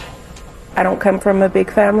 God. I don't come from a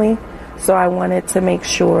big family, so I wanted to make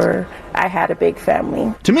sure I had a big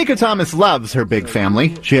family. Tamika Thomas loves her big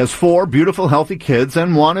family. She has 4 beautiful, healthy kids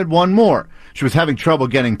and wanted one more. She was having trouble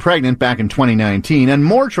getting pregnant back in 2019 and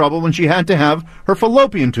more trouble when she had to have her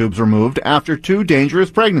fallopian tubes removed after 2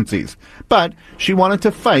 dangerous pregnancies. But she wanted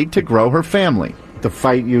to fight to grow her family. The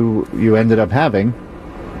fight you ended up having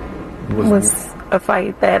was a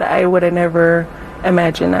fight that I would have never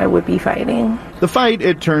imagined I would be fighting. The fight,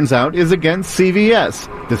 it turns out, is against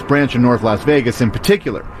CVS, this branch in North Las Vegas in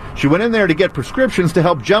particular. She went in there to get prescriptions to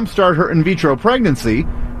help jumpstart her in vitro pregnancy.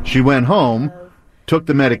 She went home, took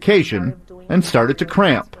the medication, and started to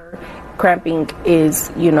cramp. Cramping is,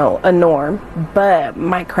 a norm, but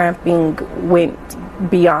my cramping went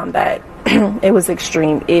beyond that. It was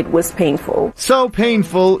extreme. It was painful. So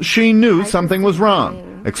painful, she knew something was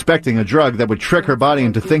wrong. Expecting a drug that would trick her body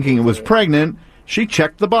into thinking it was pregnant, she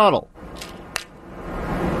checked the bottle.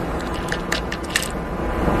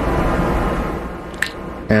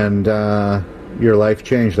 And your life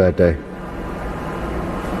changed that day.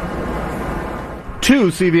 2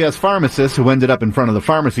 CVS pharmacists who ended up in front of the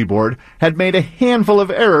pharmacy board had made a handful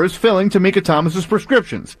of errors filling Tamika Thomas's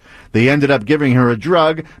prescriptions. They ended up giving her a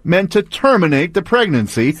drug meant to terminate the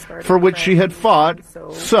pregnancy for which she had fought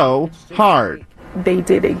so hard. They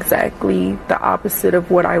did exactly the opposite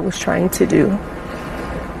of what I was trying to do.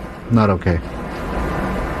 Not okay.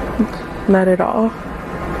 Not at all.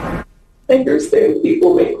 I understand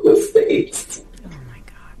people make mistakes.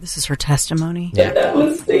 This is her testimony. Yeah. That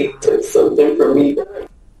mistake took something from me.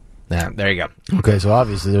 Yeah, there you go. Okay, so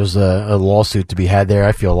obviously there's a lawsuit to be had there.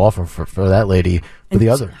 I feel awful for that lady. For the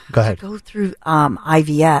other, go ahead. Go through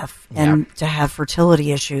IVF and to have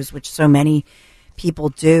fertility issues, which so many people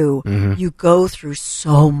do. Mhm. You go through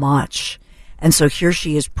so much, and so here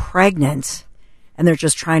she is pregnant, and they're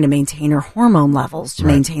just trying to maintain her hormone levels to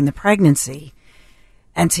maintain the pregnancy,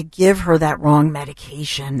 and to give her that wrong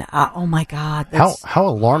medication. Oh my God! How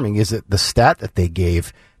alarming is it? The stat that they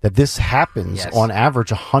gave that this happens on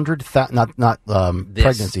average 100,000 not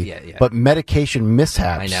pregnancy, but medication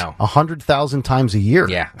mishaps. I know. 100,000 times a year.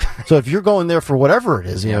 Yeah. So if you're going there for whatever it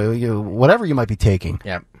is, whatever you might be taking.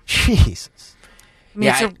 Yeah. Jesus. I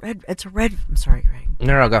mean, it's a red. I'm sorry, Greg.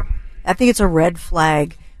 No, go. I think it's a red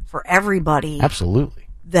flag for everybody. Absolutely.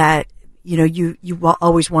 That you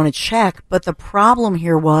always want to check, but the problem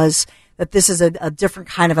here was that this is a different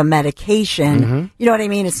kind of a medication. Mhm. You know what I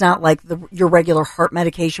mean? It's not like your regular heart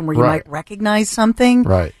medication where you Right. might recognize something.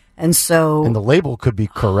 Right. And so... And the label could be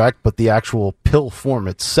correct, but the actual pill form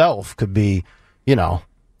itself could be,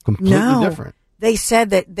 completely different. They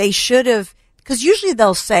said that they should have... Because usually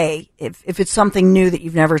they'll say, if it's something new that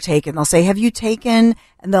you've never taken, they'll say, have you taken?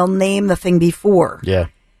 And they'll name the thing before. Yeah.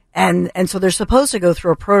 And so they're supposed to go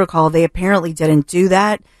through a protocol. They apparently didn't do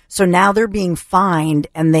that. So now they're being fined,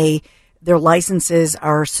 and their licenses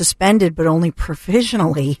are suspended, but only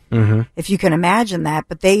provisionally, if you can imagine that.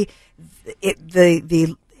 But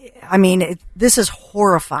this is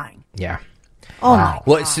horrifying. Yeah. Oh my!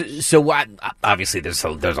 Well, so what? Obviously, there's a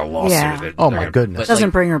lawsuit. Yeah. That Oh my goodness! Doesn't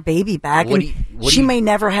bring her baby back, what and do you- she may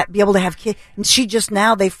never be able to have kids. And she just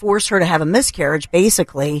now they force her to have a miscarriage,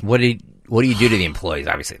 basically. What do you do to the employees?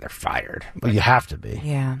 Obviously, they're fired. Well, you have to be.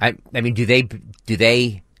 Yeah. I mean, do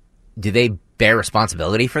they bear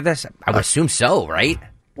responsibility for this? I would assume so, right?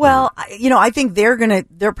 Well, I think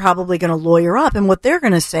they're probably gonna lawyer up, and what they're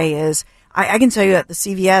gonna say is, I can tell you at the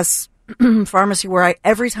CVS pharmacy where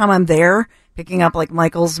every time I'm there picking up like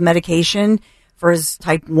Michael's medication for his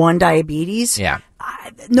type 1 diabetes. Yeah.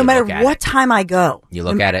 No matter what time I go, You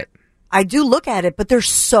look at it. I do look at it, but they're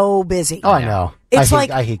so busy. Oh, I know. It's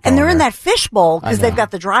I hate and they're going in there. that fishbowl because I they've know.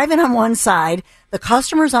 got the drive-in on one side, the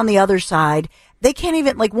customers on the other side. They can't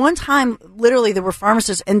even, like one time, literally there were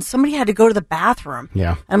pharmacists and somebody had to go to the bathroom.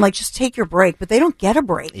 Yeah. I'm like, just take your break, but they don't get a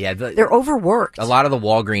break. Yeah, they're overworked. A lot of the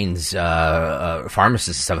Walgreens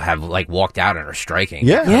pharmacists have like walked out and are striking.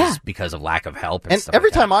 Yeah. because of lack of help. And every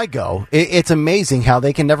time I go, it's amazing how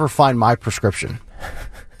they can never find my prescription.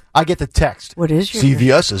 I get the text. What is your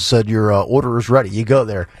CVS has said your order is ready. You go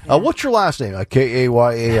there. What's your last name?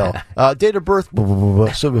 Kayal. Date of birth. Blah, blah, blah,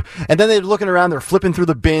 blah. So, and then they're looking around. They're flipping through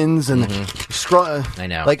the bins and I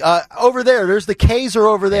know. Like over there. There's the K's are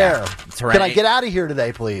over there. right. Can I get out of here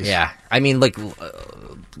today, please? Yeah, I mean, like,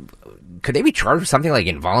 could they be charged with something like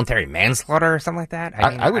involuntary manslaughter or something like that?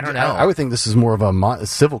 I don't know. I would think this is more of a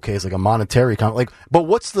civil case, like a monetary but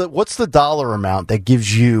what's the dollar amount that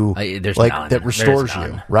gives you there's like none. that restores There's you,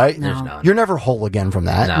 none. right? No. There's none. You're never whole again from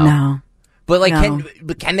that. No. But like, No.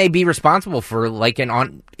 can they be responsible for like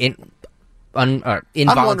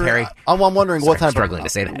involuntary? I'm wondering what type of struggling to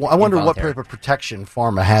say that. I wonder what Involuntary. type of protection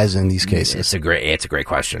pharma has in these cases. It's a great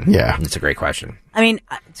question. Yeah. It's a great question. I mean,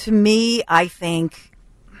 to me, I think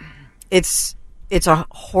it's a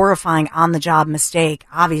horrifying on-the-job mistake.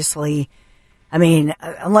 Obviously, I mean,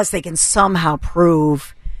 unless they can somehow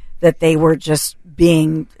prove that they were just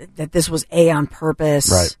that this was on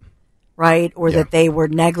purpose, right, or that they were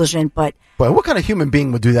negligent. But what kind of human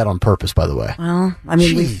being would do that on purpose? By the way, well, I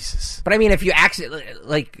mean, Jesus. But I mean, if you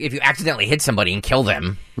accidentally hit somebody and kill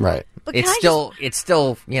them, right? It's still you're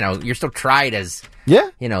still tried as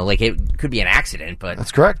like it could be an accident, but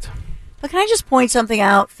that's correct. But can I just point something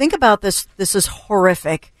out? Think about this. This is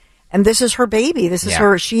horrific. And this is her baby. This is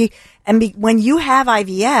her. When you have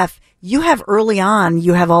IVF, you have early on,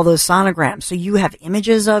 you have all those sonograms. So you have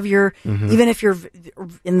images of even if you're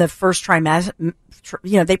in the first trimester,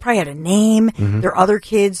 they probably had a name. Their other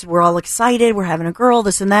kids were all excited. We're having a girl,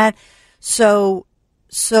 this and that. So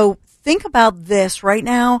think about this right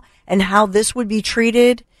now and how this would be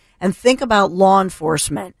treated, and think about law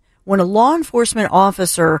enforcement. When a law enforcement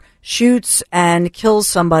officer shoots and kills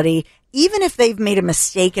somebody, even if they've made a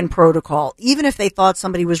mistake in protocol, even if they thought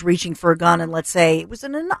somebody was reaching for a gun and let's say it was a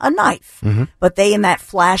knife, but they in that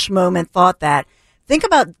flash moment thought that, think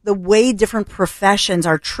about the way different professions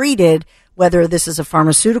are treated, whether this is a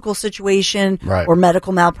pharmaceutical situation or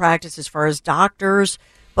medical malpractice as far as doctors.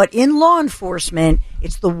 But in law enforcement,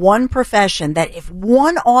 it's the one profession that if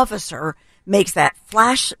one officer makes that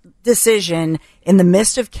flash decision in the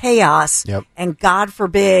midst of chaos, and God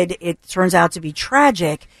forbid it turns out to be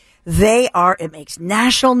tragic, it makes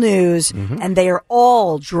national news, and they are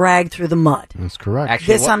all dragged through the mud. That's correct.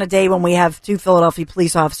 Actually, on a day when we have 2 Philadelphia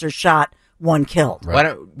police officers shot, 1 killed.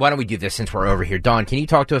 Right. Why don't we do this since we're over here? Dawn, can you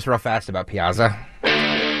talk to us real fast about Piazza?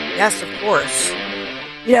 Yes, of course.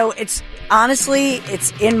 It's honestly,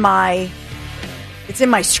 it's in my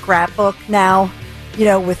scrapbook now,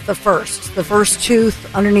 with the first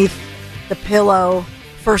tooth underneath the pillow,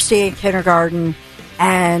 first day in kindergarten,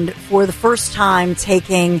 and for the first time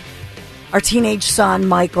taking our teenage son,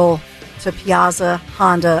 Michael, to Piazza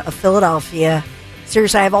Honda of Philadelphia.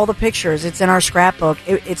 Seriously, I have all the pictures. It's in our scrapbook.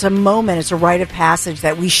 It's a moment. It's a rite of passage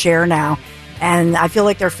that we share now. And I feel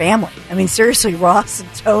like they're family. I mean, seriously, Ross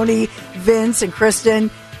and Tony, Vince and Kristen,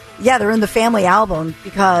 they're in the family album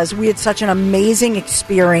because we had such an amazing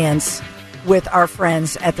experience with our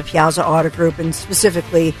friends at the Piazza Auto Group and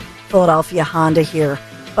specifically Philadelphia Honda here.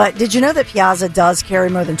 But did you know that Piazza does carry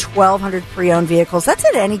more than 1,200 pre-owned vehicles? That's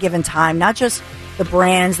at any given time, not just the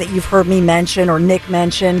brands that you've heard me mention or Nick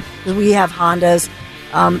mention, because we have Hondas.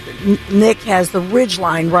 Nick has the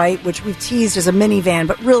Ridgeline, right, which we've teased as a minivan,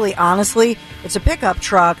 but really, honestly, it's a pickup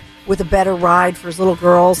truck with a better ride for his little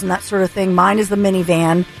girls and that sort of thing. Mine is the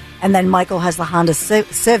minivan, and then Michael has the Honda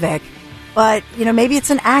Civic. But, maybe it's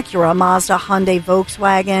an Acura, Mazda, Hyundai,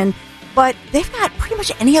 Volkswagen, but they've got pretty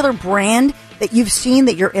much any other brand that you've seen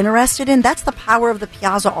that you're interested in. That's the power of the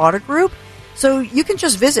Piazza Auto Group. So you can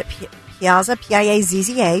just visit Piazza, Piazza,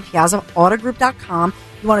 PiazzaAutogroup.com.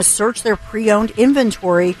 You want to search their pre-owned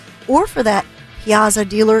inventory, or for that Piazza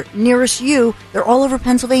dealer nearest you. They're all over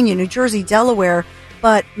Pennsylvania, New Jersey, Delaware.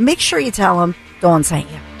 But make sure you tell them Dawn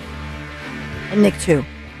sent you. And Nick, too.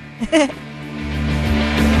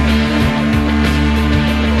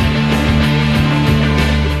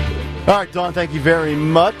 All right, Dawn, thank you very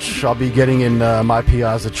much. I'll be getting in my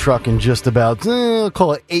Piazza truck in just about, I'll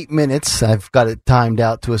call it 8 minutes. I've got it timed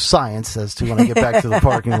out to a science as to when I get back to the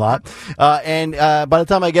parking lot. And by the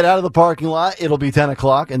time I get out of the parking lot, it'll be 10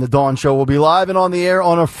 o'clock, and the Dawn Show will be live and on the air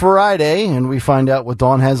on a Friday, and we find out what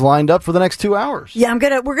Dawn has lined up for the next 2 hours. Yeah,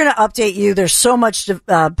 we're gonna update you. There's so much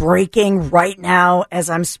breaking right now as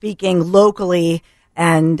I'm speaking locally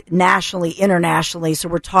and nationally, internationally. So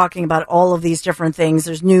we're talking about all of these different things.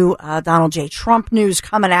 There's new Donald J. Trump news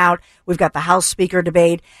coming out. We've got the House Speaker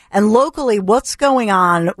debate. And locally, what's going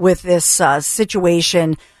on with this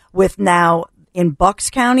situation with now in Bucks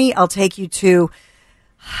County? I'll take you to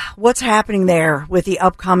what's happening there with the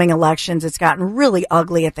upcoming elections. It's gotten really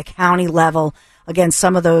ugly at the county level against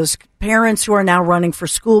some of those parents who are now running for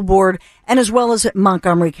school board, and as well as at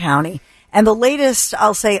Montgomery County. And the latest,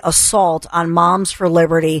 I'll say, assault on Moms for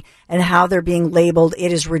Liberty and how they're being labeled,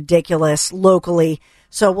 it is ridiculous locally.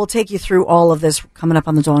 So we'll take you through all of this coming up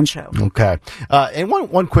on the Dawn Show. Okay. And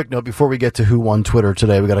one quick note before we get to who won Twitter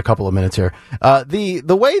today. We got a couple of minutes here.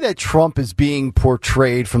 The way that Trump is being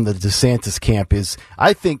portrayed from the DeSantis camp is,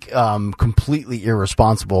 I think, completely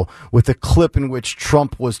irresponsible, with the clip in which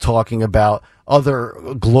Trump was talking about other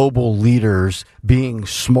global leaders being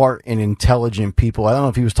smart and intelligent people. I don't know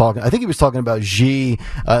if he was talking, I think he was talking about Xi,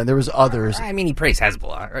 there was others. I mean, he praised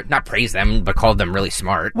Hezbollah, or not praised them, but called them really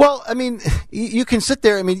smart. Well, I mean, you can sit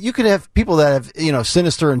there, I mean, you can have people that have,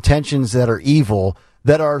 sinister intentions that are evil,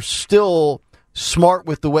 that are still smart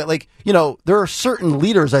with the way, like, there are certain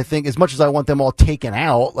leaders, I think, as much as I want them all taken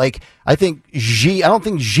out, like, I think I don't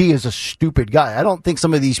think Xi is a stupid guy. I don't think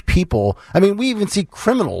some of these people, I mean, we even see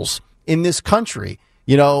criminals in this country,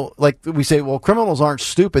 like we say, well, criminals aren't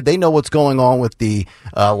stupid. They know what's going on with the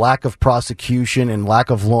lack of prosecution and lack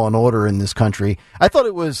of law and order in this country. I thought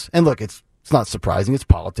it was, and look, it's not surprising. It's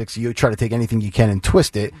politics. You try to take anything you can and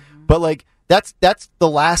twist it. But like, that's the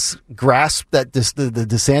last grasp that the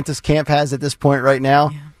DeSantis camp has at this point right now.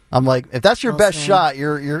 Yeah. I'm like, if that's your best shot,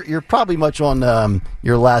 you're probably much on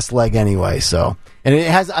your last leg anyway. So. And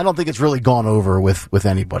I don't think it's really gone over with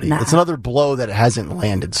anybody. Nah. It's another blow that hasn't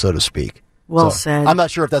landed, so to speak. Well said. I'm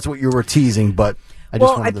not sure if that's what you were teasing, but I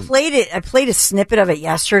just wanted to... I played a snippet of it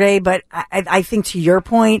yesterday, but I think to your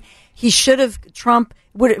point, he should have, Trump,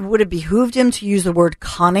 would have behooved him to use the word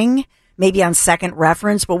cunning, maybe on second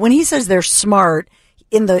reference, but when he says they're smart,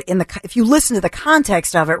 if you listen to the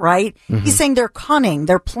context of it, right? Mm-hmm. He's saying they're cunning,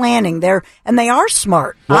 they're planning, and they are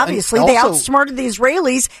smart. Well, obviously, they outsmarted the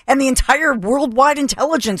Israelis and the entire worldwide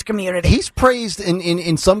intelligence community. He's praised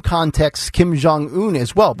in some contexts Kim Jong-un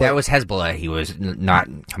as well. But that was Hezbollah. He was not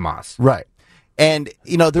Hamas. Right. And,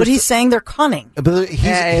 but he's saying they're cunning. But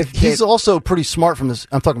he's also pretty smart from this.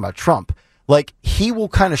 I'm talking about Trump. Like, he will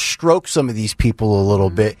kind of stroke some of these people a little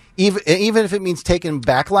bit, even if it means taking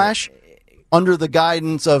backlash. under the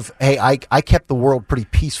guidance of, hey, I kept the world pretty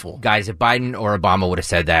peaceful. Guys, if Biden or Obama would have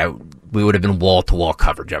said that, we would have been wall-to-wall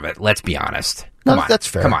coverage of it. Let's be honest. Come on. That's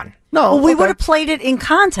fair. Come on. No, Well, we would have played it in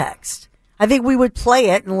context. I think we would play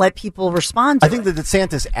it and let people respond to it. I think the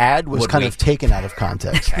DeSantis ad was kind of taken out of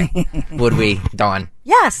context. Would we, Dawn?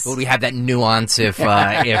 Yes. Would we have that nuance if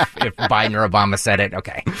Biden or Obama said it?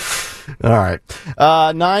 Okay. All right.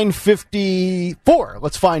 9:54.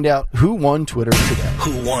 Let's find out who won Twitter today.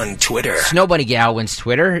 Who won Twitter? Snow Bunny Gal wins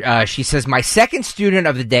Twitter. She says, my second student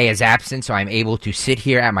of the day is absent, so I'm able to sit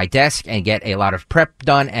here at my desk and get a lot of prep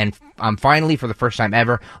done, and I'm finally, for the first time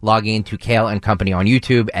ever, logging into Kale and Company on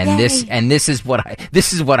YouTube, and this is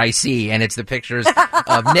what I see, and it's the pictures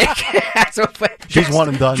of Nick. She's one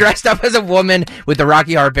and done. Dressed up as a woman with the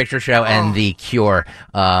Rocky Horror Picture Show and The Cure.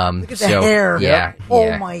 Look at the hair. Yeah. Oh,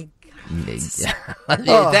 yeah. my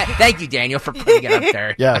Thank you, Daniel, for putting it up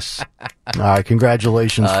there. Yes. All right.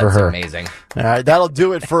 Congratulations for that's her. Amazing. All right. That'll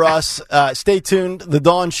do it for us. Stay tuned. The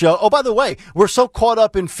Dawn Show. Oh, by the way, we're so caught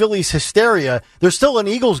up in Phillies hysteria. There's still an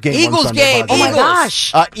Eagles game on Sunday. Oh, my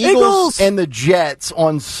gosh. Eagles and the Jets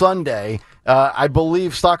on Sunday. I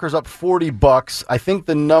believe Stocker's up $40. I think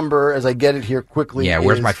the number, as I get it here quickly,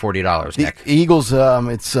 where's is my $40, Nick? The Eagles, I'm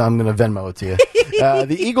going to Venmo it to you.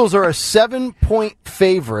 The Eagles are a 7-point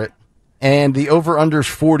favorite, and the over/under is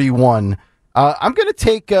 41. I'm going to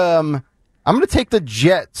take the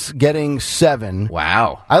Jets getting 7.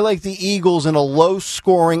 Wow. I like the Eagles in a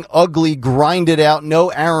low-scoring, ugly, grinded-out, no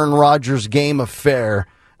Aaron Rodgers game affair.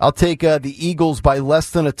 I'll take the Eagles by less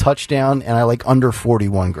than a touchdown, and I like under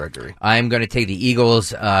 41, Gregory. I'm going to take the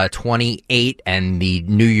Eagles 28 and the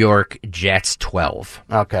New York Jets 12.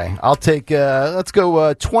 Okay. I'll take, let's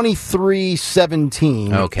go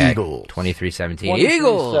 23-17. Okay. Eagles. 23-17.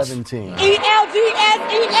 Eagles. 23-17. Eagles.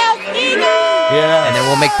 Yeah. And then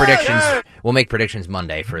we'll make predictions. We'll make predictions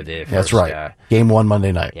Monday for the first, That's right. Game 1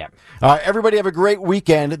 Monday night. Yeah. All right, everybody have a great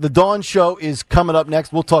weekend. The Dawn Show is coming up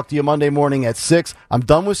next. We'll talk to you Monday morning at 6. I'm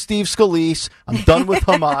done with Steve Scalise. I'm done with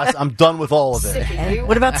Hamas. I'm done with all of it. And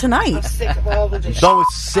what about tonight? I'm done with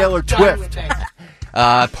Sailor Twift.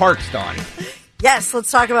 Parks, Dawn. Yes, let's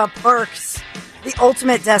talk about Parks, the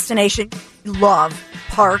ultimate destination. Love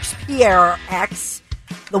Parks, PRX,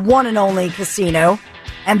 the one and only casino,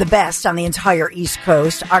 and the best on the entire East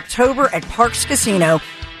Coast. October at Parks Casino.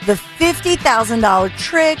 The $50,000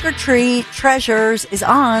 trick-or-treat treasures is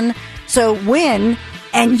on, so win,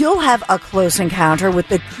 and you'll have a close encounter with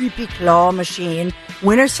the creepy claw machine.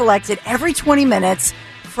 Winners selected every 20 minutes.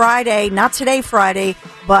 Friday, not today Friday,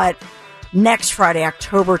 but next Friday,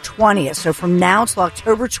 October 20th. So from now till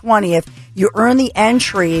October 20th, you earn the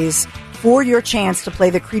entries for your chance to play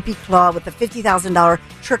the creepy claw with the $50,000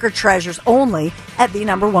 trick or treasures only at the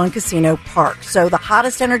 #1 casino Park. So the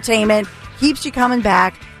hottest entertainment keeps you coming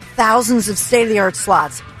back. Thousands of state-of-the-art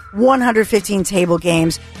slots, 115 table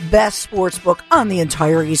games, best sports book on the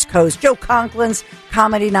entire East Coast. Joe Conklin's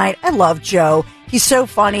Comedy Night. I love Joe. He's so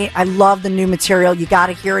funny. I love the new material. You got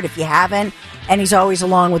to hear it if you haven't. And he's always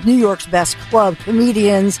along with New York's best club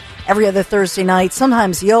comedians every other Thursday night.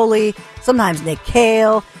 Sometimes Yoli, sometimes Nick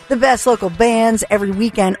Cale. The best local bands every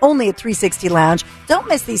weekend only at 360 Lounge. Don't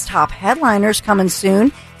miss these top headliners coming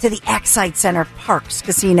soon to the Excite Center Parks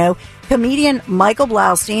Casino. Comedian Michael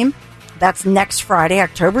Blaustein, that's next Friday,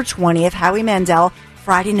 October 20th. Howie Mandel,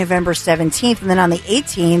 Friday, November 17th. And then on the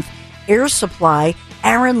 18th, Air Supply,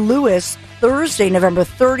 Aaron Lewis, Thursday, November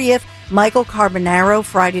 30th. Michael Carbonaro,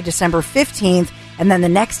 Friday, December 15th. And then the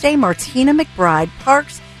next day, Martina McBride.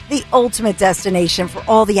 Parks, the ultimate destination for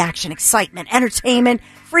all the action, excitement, entertainment,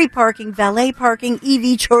 free parking, valet parking,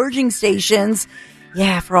 EV charging stations.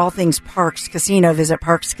 Yeah, for all things Parks Casino, visit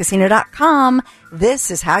parkscasino.com. This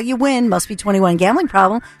is how you win. Must be 21. Gambling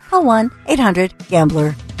problem? Call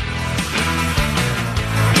 1-800-GAMBLER.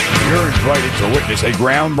 You're invited to witness a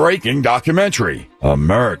groundbreaking documentary,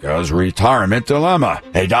 America's Retirement Dilemma,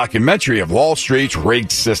 a documentary of Wall Street's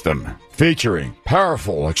rigged system, featuring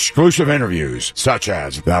powerful exclusive interviews such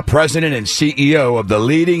as the president and CEO of the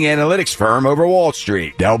leading analytics firm over Wall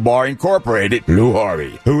Street, Del Bar Incorporated, Lou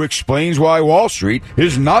Harvey, who explains why Wall Street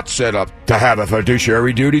is not set up to have a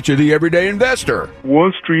fiduciary duty to the everyday investor.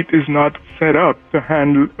 Wall Street is not set up to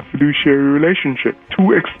handle a fiduciary relationship.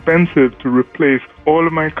 Too expensive to replace all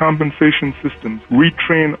of my compensation systems,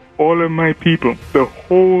 retrain all of my people. The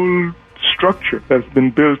whole structure that's been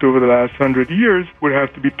built over the last 100 years would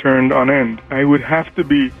have to be turned on end. I would have to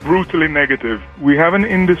be brutally negative. We have an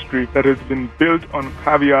industry that has been built on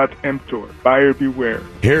caveat emptor, buyer beware.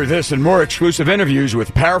 Hear this and more exclusive interviews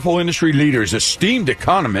with powerful industry leaders, esteemed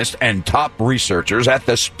economists, and top researchers at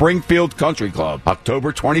the Springfield Country Club,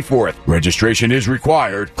 October 24th. Registration is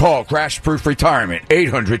required. Call Crash Proof Retirement,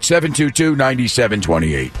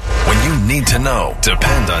 800-722-9728. When you need to know,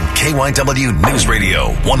 depend on KYW News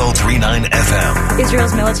Radio 103.9 FM.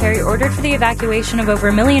 Israel's military ordered for the evacuation of over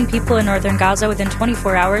 1 million people in northern Gaza within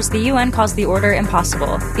 24 hours. The UN calls the order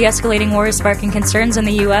impossible. The escalating war is sparking concerns in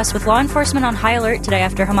the U.S., with law enforcement on high alert today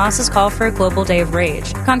after Hamas's call for a global day of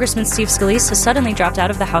rage. Congressman Steve Scalise has suddenly dropped out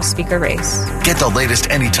of the House Speaker race. Get the latest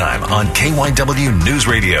anytime on KYW News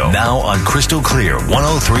Radio. Now on Crystal Clear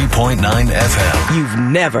 103.9 FM. You've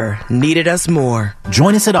never needed us more.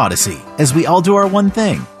 Join us at Odyssey as we all do our one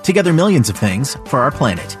thing. Together millions of things for our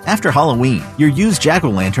planet. After Halloween, your used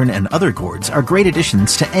jack-o'-lantern and other gourds are great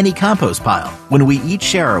additions to any compost pile. When we each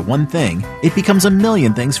share our one thing, it becomes a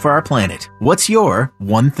million things for our planet. What's your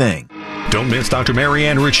one thing? Don't miss Dr.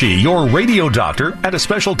 Marianne Ritchie, your radio doctor, at a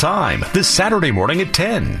special time this Saturday morning at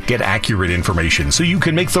 10. Get accurate information so you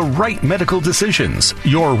can make the right medical decisions.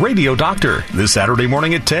 Your radio doctor this Saturday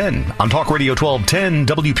morning at 10 on Talk Radio 1210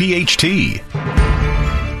 WPHT.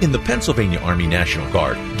 In the Pennsylvania Army National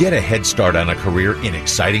Guard, get a head start on a career in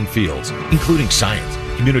exciting fields, including science,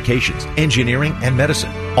 communications, engineering, and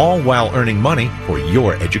medicine, all while earning money for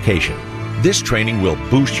your education. This training will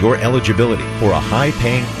boost your eligibility for a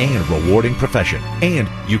high-paying and rewarding profession, and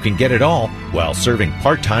you can get it all while serving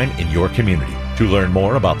part-time in your community. To learn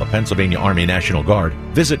more about the Pennsylvania Army National Guard,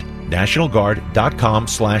 visit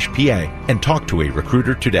nationalguard.com/PA and talk to a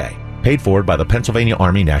recruiter today. Paid for by the Pennsylvania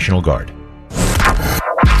Army National Guard.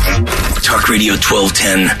 Talk Radio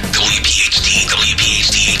 1210, WPHT,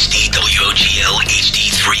 WPHT-HD, WOGL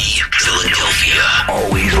HD3, Philadelphia.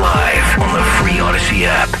 Always live on the free Odyssey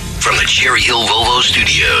app. From the Cherry Hill Volvo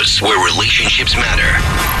Studios, where relationships matter.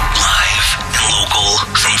 Live and local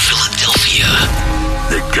from Philadelphia.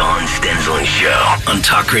 The Dawn Stenzelin Show on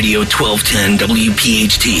Talk Radio 1210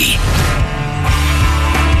 WPHT.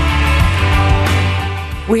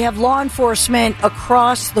 We have law enforcement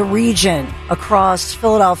across the region, across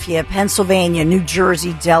Philadelphia, Pennsylvania, New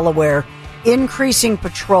Jersey, Delaware, increasing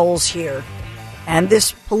patrols here. And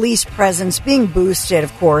this police presence being boosted,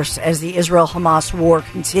 of course, as the Israel-Hamas war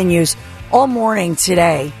continues all morning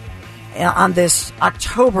today on this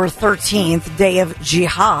October 13th, day of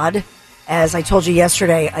Jihad. As I told you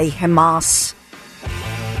yesterday, a Hamas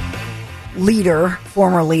leader,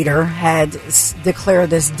 former leader, had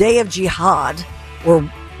declared this day of Jihad or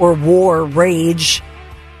war rage.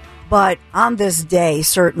 But on this day,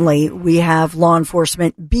 certainly, we have law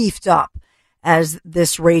enforcement beefed up as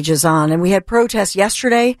this rages on. And we had protests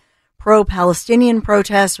yesterday, pro-Palestinian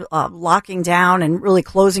protests, locking down and really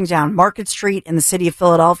closing down Market Street in the city of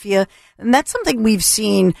Philadelphia. And that's something we've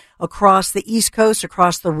seen across the East Coast,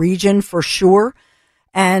 across the region for sure.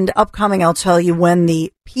 And upcoming, I'll tell you when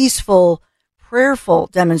the peaceful, prayerful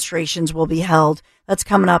demonstrations will be held. That's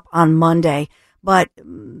coming up on Monday. But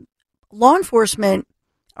law enforcement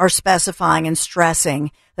are specifying and stressing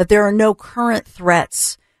that there are no current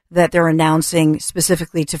threats that they're announcing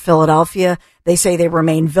specifically to Philadelphia. They say they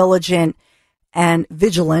remain vigilant, and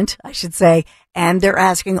they're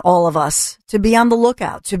asking all of us to be on the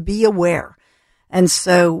lookout, to be aware. And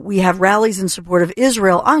so we have rallies in support of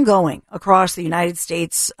Israel ongoing across the United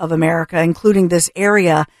States of America, including this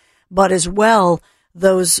area, but as well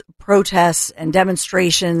those protests and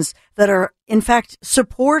demonstrations that are, in fact,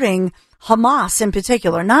 supporting Hamas in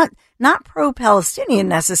particular, not pro-Palestinian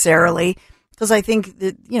necessarily, because I think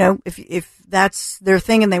that, you know, if that's their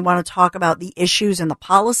thing and they want to talk about the issues and the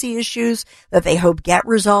policy issues that they hope get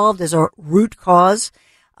resolved as a root cause,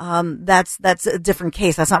 that's a different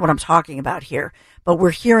case. That's not what I'm talking about here. But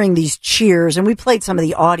we're hearing these cheers, and we played some of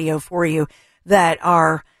the audio for you that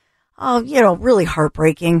are, really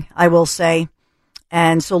heartbreaking, I will say.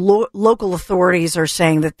 And so local authorities are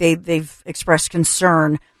saying that they've expressed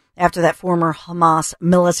concern after that former Hamas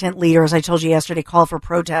militant leader, as I told you yesterday, called for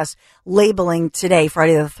protests, labeling today,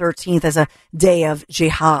 Friday the 13th, as a day of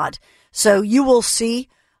jihad. So you will see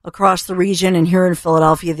across the region and here in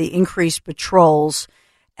Philadelphia the increased patrols.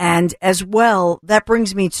 And as well, that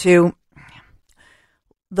brings me to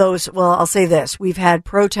those, well, I'll say this. We've had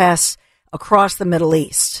protests across the Middle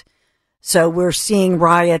East. So we're seeing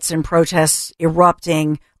riots and protests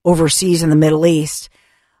erupting overseas in the Middle East.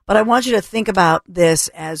 But I want you to think about this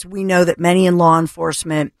as we know that many in law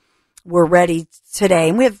enforcement were ready today.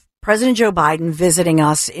 And we have President Joe Biden visiting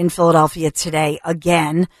us in Philadelphia today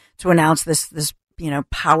again to announce this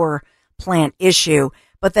power plant issue.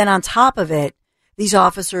 But then on top of it, these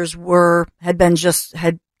officers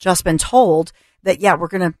had just been told that, yeah,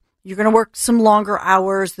 you're going to work some longer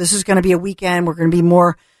hours. This is going to be a weekend. We're going to be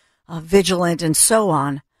more vigilant and so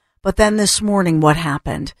on. But then this morning, what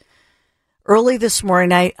happened? Early this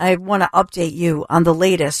morning, I want to update you on the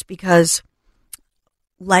latest because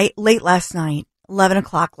late last night, 11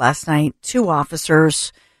 o'clock last night, 2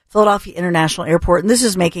 officers, Philadelphia International Airport, and this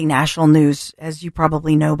is making national news, as you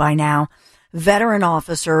probably know by now, veteran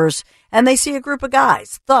officers, and they see a group of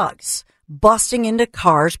guys, thugs, busting into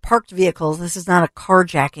cars, parked vehicles. This is not a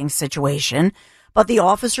carjacking situation, but the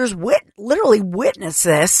officers literally witness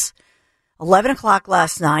this 11 o'clock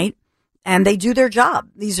last night, and they do their job.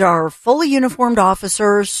 These are fully uniformed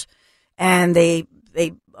officers, and they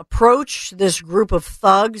approach this group of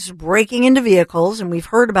thugs breaking into vehicles, and we've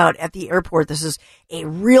heard about at the airport, this is a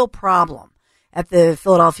real problem at the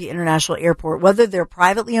Philadelphia International Airport, whether they're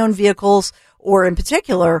privately owned vehicles or in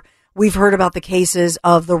particular, we've heard about the cases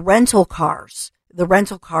of the rental cars, the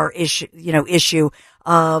rental car issue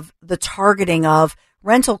of the targeting of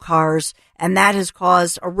rental cars, and that has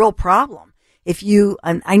caused a real problem.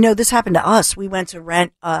 And I know this happened to us. We went to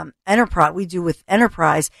rent Enterprise. We do with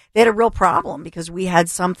Enterprise. They had a real problem because we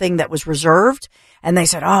had something that was reserved, and they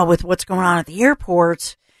said, "Oh, with what's going on at the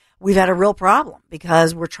airport, we've had a real problem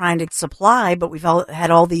because we're trying to supply, but we've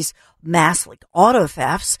had all these mass auto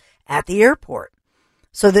thefts at the airport."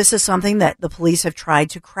 So this is something that the police have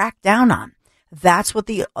tried to crack down on. That's what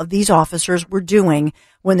these officers were doing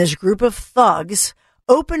when this group of thugs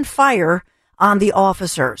opened fire on the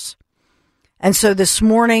officers. And so this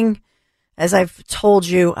morning, as I've told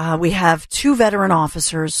you, we have 2 veteran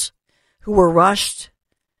officers who were rushed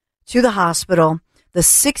to the hospital. The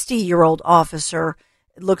 60-year-old officer,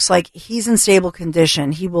 it looks like he's in stable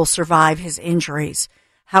condition. He will survive his injuries.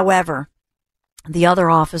 However, the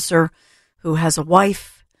other officer who has a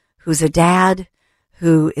wife, who's a dad,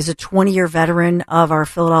 who is a 20-year veteran of our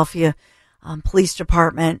Philadelphia Police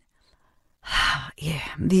Department,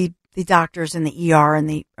 the doctors in the ER and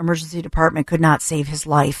the emergency department could not save his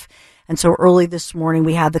life. And so early this morning,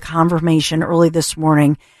 we had the confirmation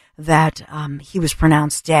that he was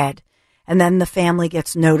pronounced dead. And then the family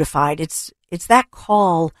gets notified. It's that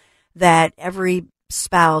call that every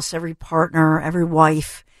spouse, every partner, every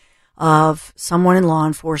wife of someone in law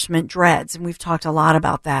enforcement dreads. And we've talked a lot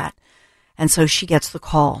about that. And so she gets the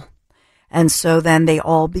call. And so then they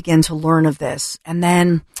all begin to learn of this. And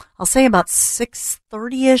then I'll say about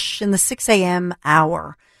 6:30-ish in the 6 a.m.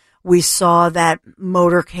 hour, we saw that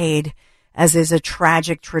motorcade, as is a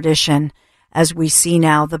tragic tradition, as we see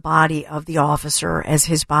now the body of the officer, as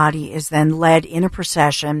his body is then led in a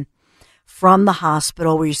procession from the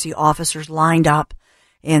hospital where you see officers lined up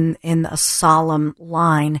in a solemn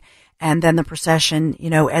line. And then the procession,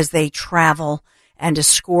 as they travel and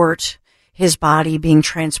escort his body being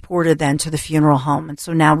transported then to the funeral home. And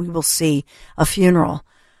so now we will see a funeral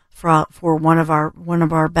for one of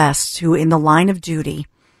our best who in the line of duty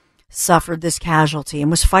suffered this casualty and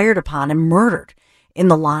was fired upon and murdered in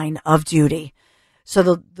the line of duty. So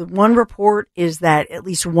the one report is that at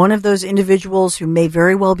least one of those individuals who may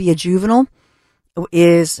very well be a juvenile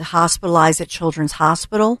is hospitalized at Children's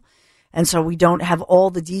Hospital. And so we don't have all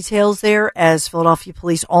the details there, as Philadelphia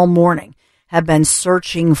police all morning have been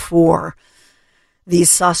searching for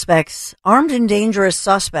these suspects, armed and dangerous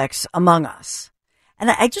suspects among us.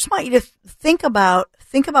 And I just want you to think about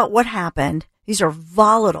what happened. These are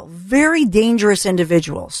volatile, very dangerous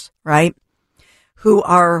individuals, right? Who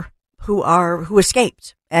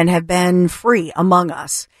escaped and have been free among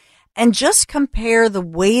us. And just compare the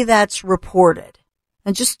way that's reported.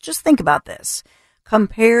 And just think about this.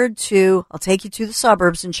 Compared to, I'll take you to the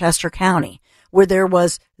suburbs in Chester County, where there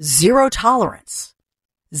was zero tolerance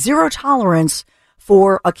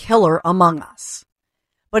for a killer among us.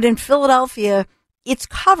 But in Philadelphia, it's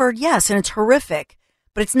covered, yes, and it's horrific,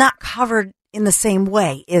 but it's not covered in the same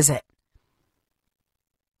way, is it?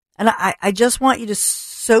 And I just want you to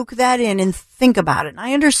soak that in and think about it. And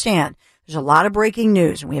I understand there's a lot of breaking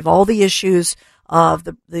news, and we have all the issues of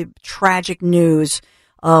the tragic news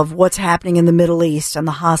of what's happening in the Middle East and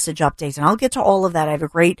the hostage updates. And I'll get to all of that. I have a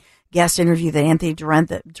great guest interview that Anthony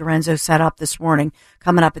Dorenzo set up this morning,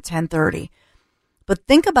 coming up at 10:30. But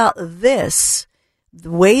think about this,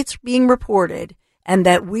 the way it's being reported, and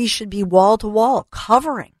that we should be wall to wall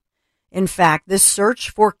covering, in fact, this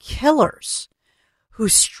search for killers who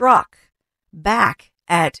struck back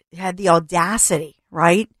had the audacity,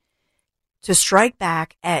 right, to strike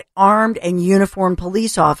back at armed and uniformed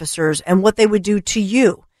police officers and what they would do to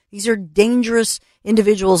you. These are dangerous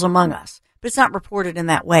individuals among us. but it's not reported in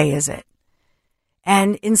that way, is it?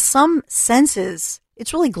 And in some senses,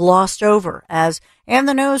 it's really glossed over as, and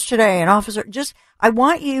the news today, an officer,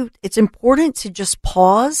 it's important to just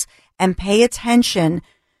pause and pay attention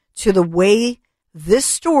to the way this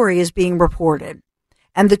story is being reported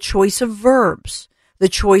and the choice of verbs, the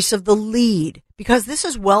choice of the lead, because this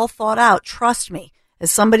is well thought out. Trust me,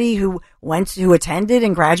 as somebody who attended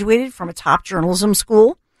and graduated from a top journalism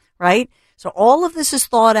school, right? So all of this is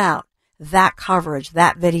thought out, that coverage,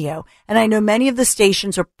 that video. And I know many of the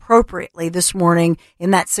stations appropriately this morning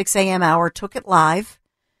in that 6 a.m. hour took it live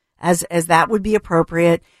as that would be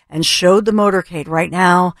appropriate and showed the motorcade right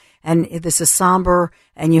now. And this is somber,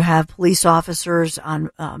 and you have police officers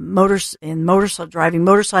on driving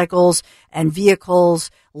motorcycles and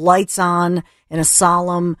vehicles, lights on in a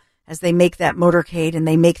solemn as they make that motorcade and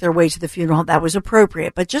they make their way to the funeral. That was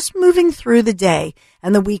appropriate. But just moving through the day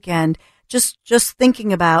and the weekend, just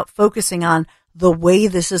thinking about focusing on the way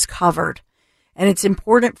this is covered. And it's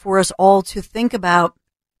important for us all to think about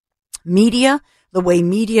media, the way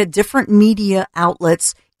different media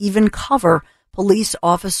outlets even cover police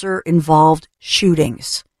officer involved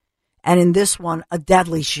shootings. And in this one, a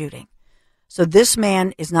deadly shooting. So this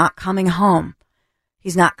man is not coming home.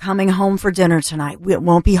 He's not coming home for dinner tonight. It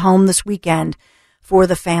won't be home this weekend for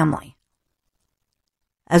the family.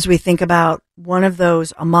 As we think about one of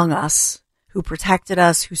those among us who protected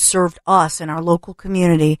us, who served us in our local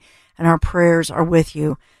community, and our prayers are with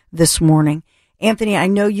you this morning. Anthony, I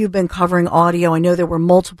know you've been covering audio. I know there were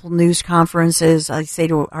multiple news conferences. I say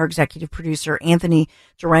to our executive producer, Anthony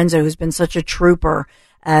Dorenzo, who's been such a trooper,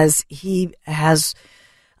 as he has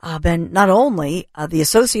been not only the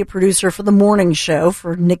associate producer for the morning show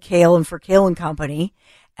for Nick Cale and for Cale and Company,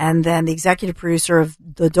 and then the executive producer of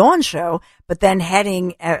the Dawn Show, but then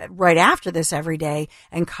heading right after this every day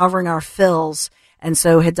and covering our fills. And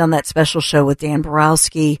so had done that special show with Dan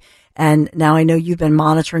Borowski. And now I know you've been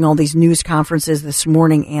monitoring all these news conferences this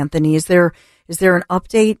morning, Anthony. Is there an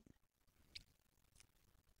update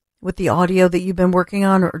with the audio that you've been working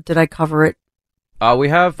on, or did I cover it? I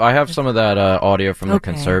have some of that audio from the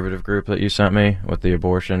conservative group that you sent me with the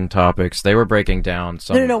abortion topics. They were breaking down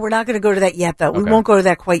some. No, we're not going to go to that yet, though. Okay. We won't go to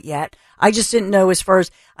that quite yet. I just didn't know as far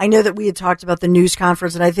as, I know that we had talked about the news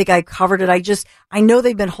conference, and I think I covered it. I know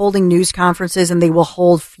they've been holding news conferences, and they will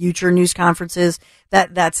hold future news conferences.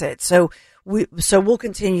 That's it. So we'll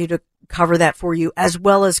continue to cover that for you, as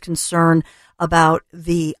well as concern about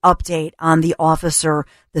the update on the officer,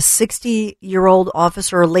 the 60-year-old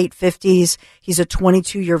officer, late 50s. He's a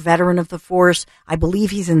 22-year veteran of the force. I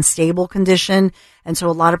believe he's in stable condition. And so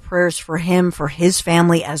a lot of prayers for him, for his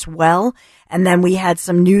family as well. And then we had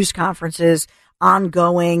some news conferences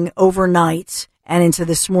ongoing overnight and into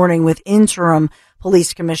this morning with interim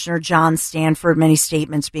Police Commissioner John Stanford, many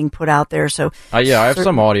statements being put out there. So I have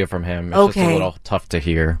some audio from him. It's just a little tough to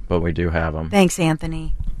hear, but we do have them. Thanks,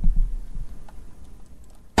 Anthony.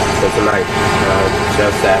 So tonight,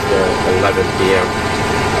 just after 11 p.m.,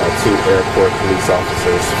 two airport police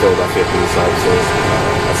officers, Philadelphia police officers,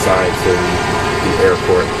 assigned to the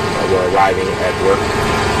airport, were arriving at work,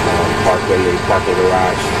 parked in the parking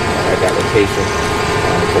garage at that location.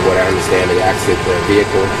 From what I understand, they exit their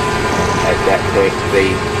vehicle. At that point,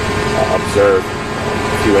 they observed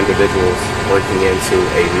a few individuals breaking into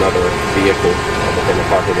another vehicle within the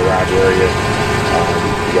parking garage area.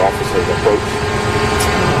 The officers approached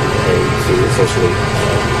to essentially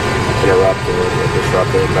interrupt or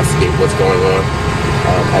disrupt or investigate what's going on.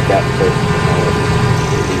 At that point,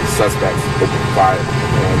 the suspects opened fire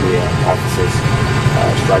on the officers,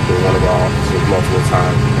 striking one of our officers multiple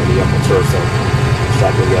times in the upper torso,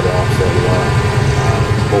 striking the other officer in the arm.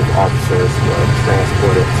 Both officers were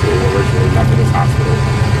transported to originally Methodist Hospital,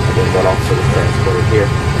 and then one officer was transported here,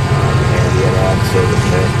 and the other officer was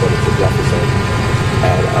transported to Jefferson.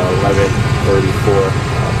 At 11:34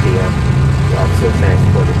 p.m., the officer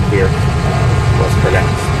transported here was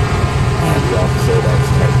pronounced. The officer that's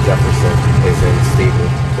at Jefferson is in stable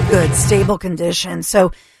condition. Good, stable condition.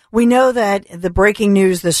 So we know that the breaking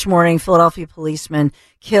news this morning, Philadelphia policeman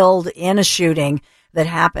killed in a shooting that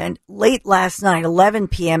happened late last night, 11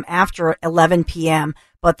 p.m., after 11 p.m.,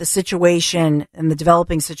 but the situation and the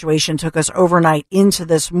developing situation took us overnight into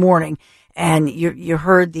this morning. And you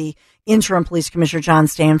heard the interim police commissioner, John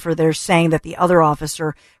Stanford, there saying that the other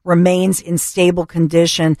officer remains in stable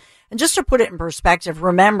condition. And just to put it in perspective,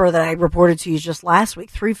 remember that I reported to you just last week,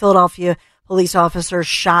 3 Philadelphia police officers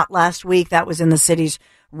shot last week. That was in the city's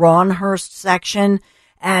Rawhurst section.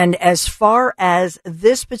 And as far as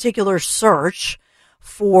this particular search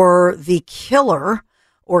for the killer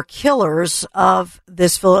or killers of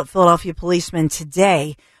this Philadelphia policeman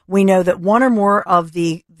today, We know that one or more of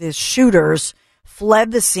the shooters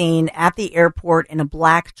fled the scene at the airport in a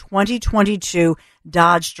black 2022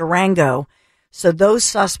 Dodge Durango. So those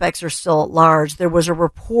suspects are still at large. There was a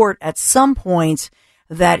report at some point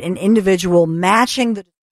that an individual matching the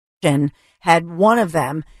description one of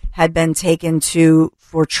them had been taken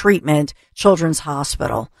for treatment, Children's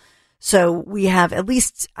Hospital. So we have at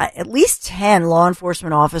least 10 law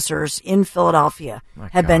enforcement officers in Philadelphia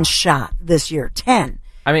have been shot this year. 10.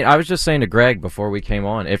 I mean, I was just saying to Greg before we came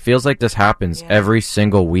on, it feels like this happens every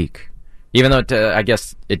single week. Even though I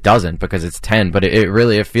guess it doesn't because it's 10, but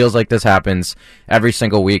it feels like this happens every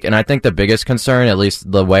single week. And I think the biggest concern, at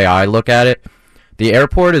least the way I look at it, the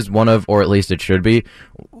airport is one of, or at least it should be,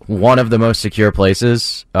 one of the most secure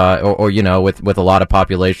places, with a lot of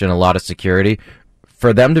population, a lot of security.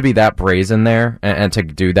 For them to be that brazen there and to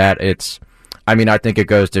do that, I think it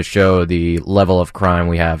goes to show the level of crime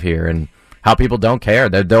we have here and how people don't care.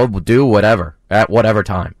 They'll do whatever at whatever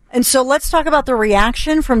time. And so let's talk about the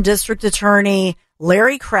reaction from District Attorney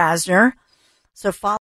Larry Krasner. So